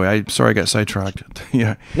around, by the way. I'm sorry I got sidetracked.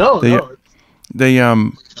 Yeah. No. We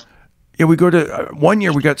go to, one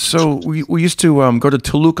year we used to go to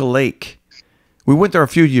Toluca Lake. We went there a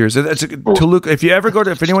few years. Toluca. If you ever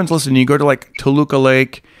if anyone's listening, you go to like Toluca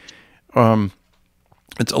Lake.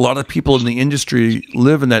 It's a lot of people in the industry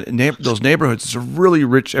live in those neighborhoods. It's a really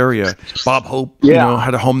rich area. Bob Hope,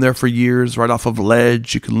 had a home there for years, right off of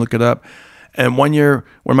Ledge. You can look it up. And one year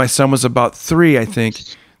when my son was about 3, I think,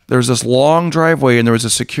 there's this long driveway, and there was a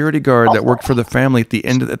security guard that worked for the family at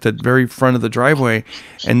the very front of the driveway,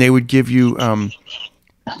 and they would give you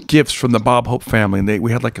gifts from the Bob Hope family. And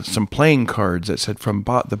we had like some playing cards that said from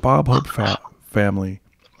the Bob Hope family.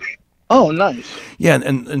 Oh, nice. Yeah,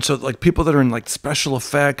 and so like people that are in like special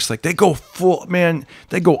effects, like they go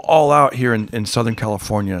all out here in Southern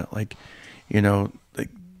California, like, you know, like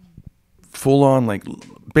full on, like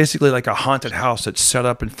basically like a haunted house that's set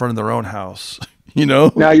up in front of their own house, you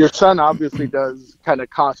know? Now your son obviously does kind of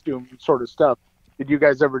costume sort of stuff. Did you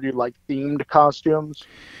guys ever do like themed costumes?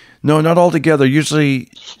 No, not all together. Usually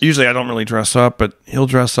I don't really dress up, but he'll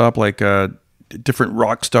dress up like different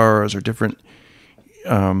rock stars or different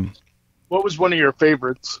What was one of your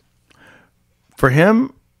favorites? For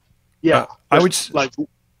him? Yeah. I would like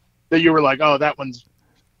that you were like, oh, that one's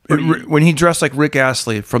when he dressed like Rick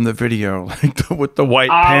Astley from the video, like with the white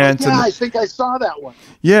pants. Yeah, and I think I saw that one.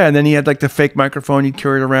 Yeah, and then he had like the fake microphone he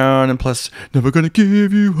carried around, and plus, never gonna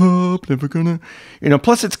give you up, never gonna, you know.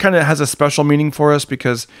 Plus, it's kind of has a special meaning for us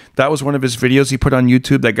because that was one of his videos he put on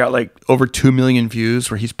YouTube that got like over 2 million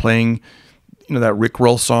views, where he's playing, you know, that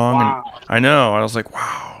Rickroll song. Wow. And I know, I was like,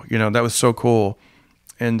 wow, you know, that was so cool.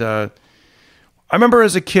 And I remember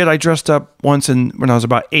as a kid, I dressed up once, and when I was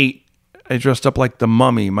about 8. I dressed up like the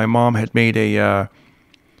Mummy. My mom had made a,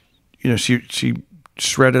 she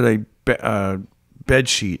shredded a bed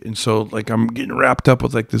sheet, and so like I'm getting wrapped up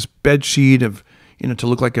with like this bed sheet of, you know, to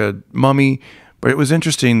look like a mummy. But it was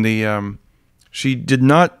interesting. She did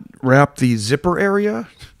not wrap the zipper area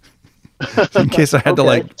in case I had to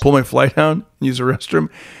like pull my flight down and use the restroom,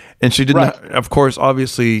 and she did not. Of course,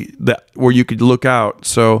 obviously that where you could look out.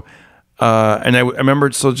 So. And I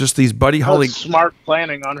remembered, so just these Buddy Holly. That's smart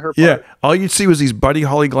planning on her part. Yeah, all you'd see was these Buddy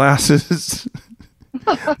Holly glasses,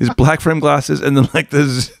 these black frame glasses, and then like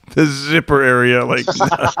the zipper area. Like,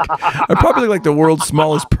 I'm probably like the world's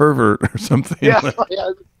smallest pervert or something. Yeah, Like,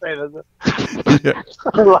 yeah.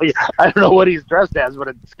 Like, I don't know what he's dressed as, but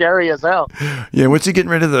it's scary as hell. Yeah, what's he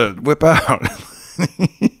getting ready to whip out?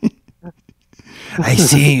 I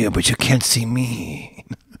see you, but you can't see me.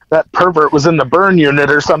 That pervert was in the burn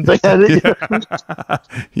unit or something.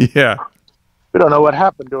 Yeah. We don't know what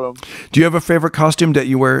happened to him. Do you have a favorite costume that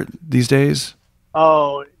you wear these days?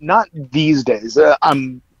 Oh, not these days.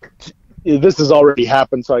 This has already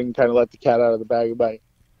happened, so I can kind of let the cat out of the bag. But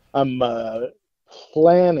I'm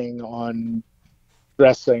planning on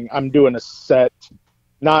dressing. I'm doing a set,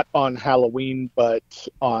 not on Halloween, but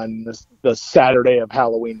on the Saturday of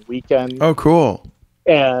Halloween weekend. Oh, cool.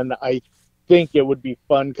 And I think it would be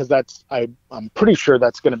fun because I'm pretty sure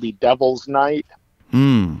that's going to be Devil's Night.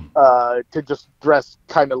 To just dress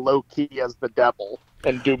kind of low key as the devil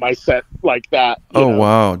and do my set like that. Oh, know?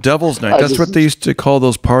 Wow. Devil's Night. That's what they used to call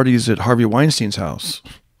those parties at Harvey Weinstein's house.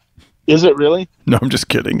 Is it really? No, I'm just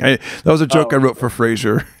kidding. That was a joke I wrote for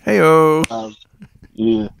Frasier. Hey-oh.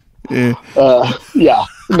 Yeah. Yeah. Yeah.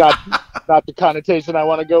 Not the connotation I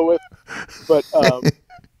want to go with. But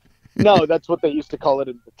no, that's what they used to call it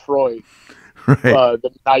in Detroit. Right.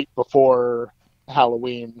 The night before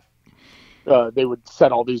Halloween, they would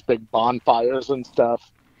set all these big bonfires and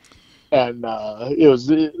stuff, and it was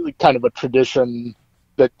kind of a tradition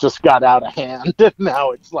that just got out of hand. And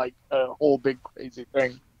now it's like a whole big crazy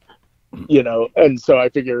thing, you know. And so I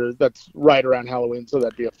figure that's right around Halloween, so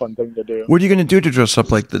that'd be a fun thing to do. What are you going to do to dress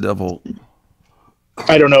up like the devil?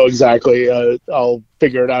 I don't know exactly. I'll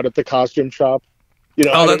figure it out at the costume shop. You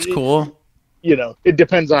know. Oh, that's cool. You know, it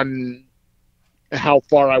depends on how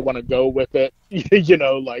far I want to go with it. You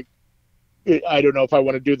know, like, I don't know if I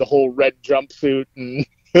want to do the whole red jumpsuit and,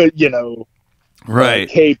 you know, right,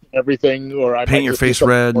 cape and everything, or I paint your face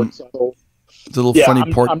red. The little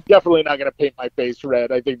funny pork. I'm definitely not going to paint my face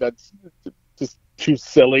red. I think that's just too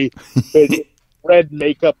silly. Red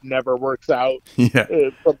makeup never works out. Yeah.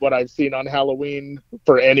 From what I've seen on Halloween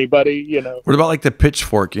for anybody, you know. What about like the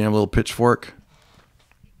pitchfork? You know, a little pitchfork.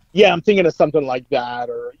 Yeah, I'm thinking of something like that,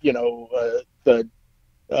 or, you know, the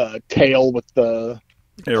tail with the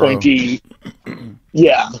arrow. Pointy.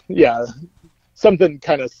 Yeah. Something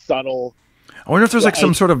kind of subtle. I wonder if there's like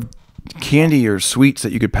some sort of candy or sweets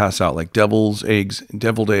that you could pass out, like deviled eggs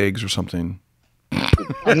or something.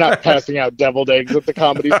 I'm not passing out deviled eggs at the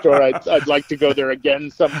Comedy Store. I'd like to go there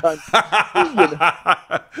again sometime. You know?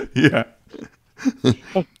 Yeah.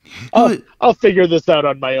 I'll figure this out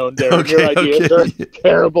on my own, Darren. Okay, Your ideas are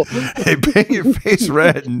terrible. Hey, paint your face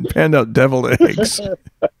red and hand out deviled eggs.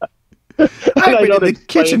 I've been in the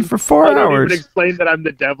kitchen for 4 hours. I don't even explain that I'm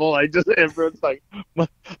the devil. Everyone's like,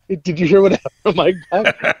 did you hear what happened? I'm like,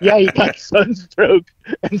 yeah, he got sunstroke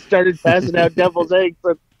and started passing out devil's eggs.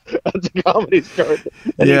 at the Comedy Store,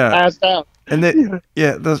 and he Yeah. passed out. And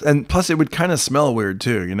and plus it would kind of smell weird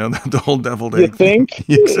too, you know, the whole deviled You egg. think?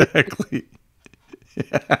 Exactly.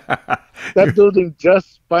 That building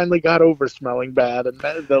just finally got over smelling bad, and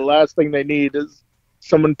the last thing they need is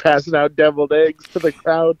someone passing out deviled eggs to the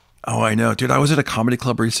crowd. Oh, I know, dude. I was at a comedy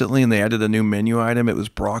club recently, and they added a new menu item. It was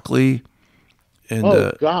broccoli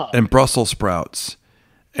and God. and Brussels sprouts,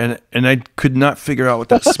 and I could not figure out what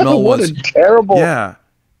that smell What was. a terrible. Yeah,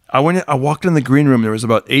 I walked in the green room. There was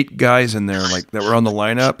about 8 guys in there, like that were on the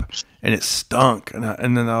lineup, and it stunk.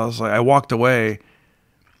 And then I was like, I walked away,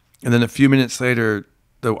 and then a few minutes later,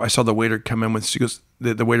 I saw the waiter come in with. She goes,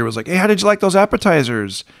 the waiter was like, "Hey, how did you like those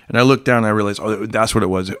appetizers?" And I looked down, and I realized, oh, that's what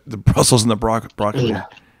it was. The Brussels and the broccoli. Yeah.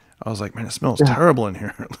 I was like, man, it smells terrible in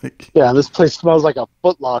here. Like, Yeah, this place smells like a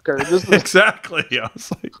Foot Locker. This is exactly. I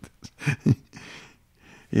was like,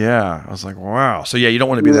 yeah. I was like, wow. So yeah, you don't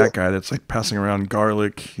want to be that guy that's like passing around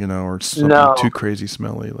garlic, you know, or something too crazy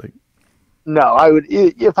smelly. Like, no, I would,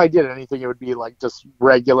 if I did anything, it would be like just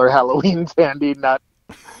regular Halloween candy, not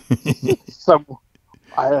some.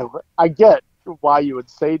 I get why you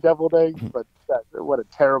would say deviled eggs, but what a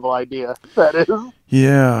terrible idea that is.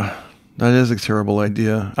 Yeah. That is a terrible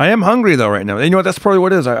idea. I am hungry though right now. And you know what? That's probably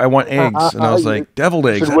what it is. I want eggs, and I was like, deviled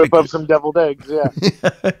eggs. Should whip up some deviled eggs.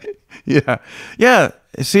 Yeah. Yeah.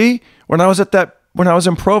 See, when I was in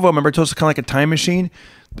Provo, remember I told us kind of like a time machine.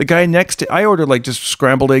 The guy next to I ordered like just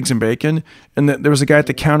scrambled eggs and bacon, and there was a guy at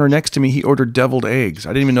the counter next to me. He ordered deviled eggs. I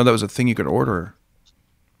didn't even know that was a thing you could order.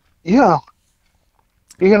 Yeah.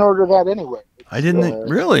 You can order that anywhere. I didn't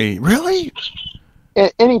really.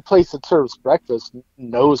 Any place that serves breakfast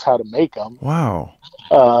knows how to make them. Wow.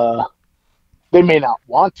 They may not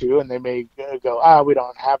want to, and they may go, we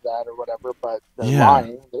don't have that or whatever, but they're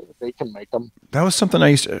lying. They can make them. That was something I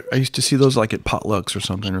used to see those like at potlucks or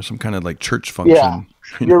something, or some kind of like church function. Yeah.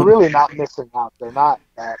 You're really not missing out. They're not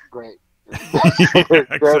that great. Yeah,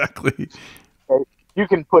 exactly. You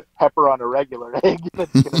can put pepper on a regular egg.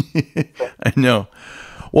 I know.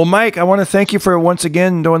 Well, Mike, I want to thank you for once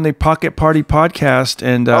again doing the Pocket Party podcast,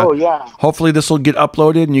 and hopefully this will get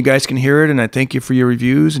uploaded and you guys can hear it. And I thank you for your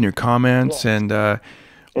reviews and your comments. Yeah. And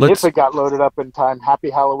if it got loaded up in time, happy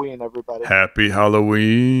Halloween, everybody! Happy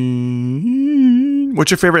Halloween!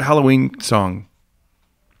 What's your favorite Halloween song?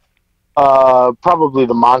 Probably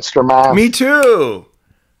the Monster Mash. Me too.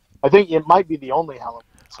 I think it might be the only Halloween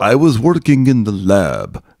song. I was working in the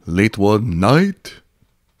lab late one night.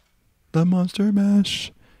 The Monster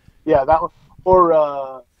Mash. Yeah, that one. Or,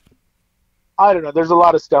 I don't know. There's a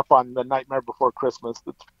lot of stuff on The Nightmare Before Christmas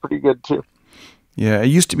that's pretty good, too. Yeah, it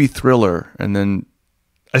used to be Thriller, and then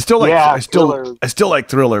I still like I still like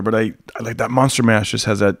Thriller, but I like that Monster Mash just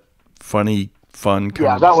has that fun kind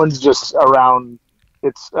of... that one's just around,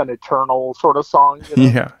 it's an eternal sort of song. You know?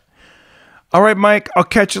 Yeah. All right, Mike, I'll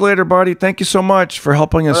catch you later, buddy. Thank you so much for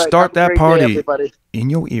helping us start that party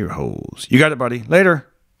in your ear holes. You got it, buddy. Later.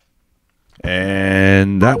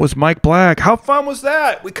 And that was Mike Black. How fun was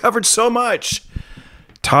that? We covered so much.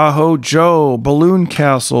 Tahoe Joe, balloon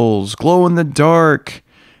castles, glow in the dark,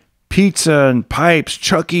 pizza and pipes,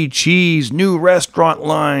 Chuck E. Cheese, new restaurant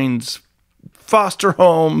lines, foster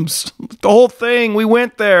homes, the whole thing. We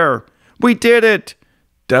went there. We did it.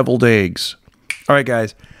 Deviled eggs. All right,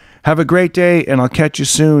 guys. Have a great day, and I'll catch you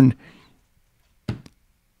soon.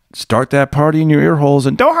 Start that party in your ear holes,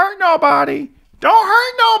 and don't hurt nobody. Don't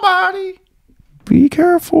hurt nobody. Be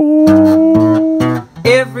careful.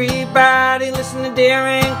 Everybody listen to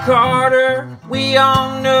Darren Carter. We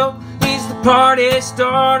all know he's the party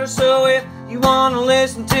starter. So if you want to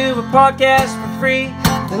listen to a podcast for free,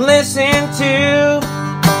 then listen to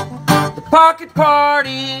the Pocket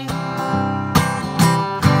Party.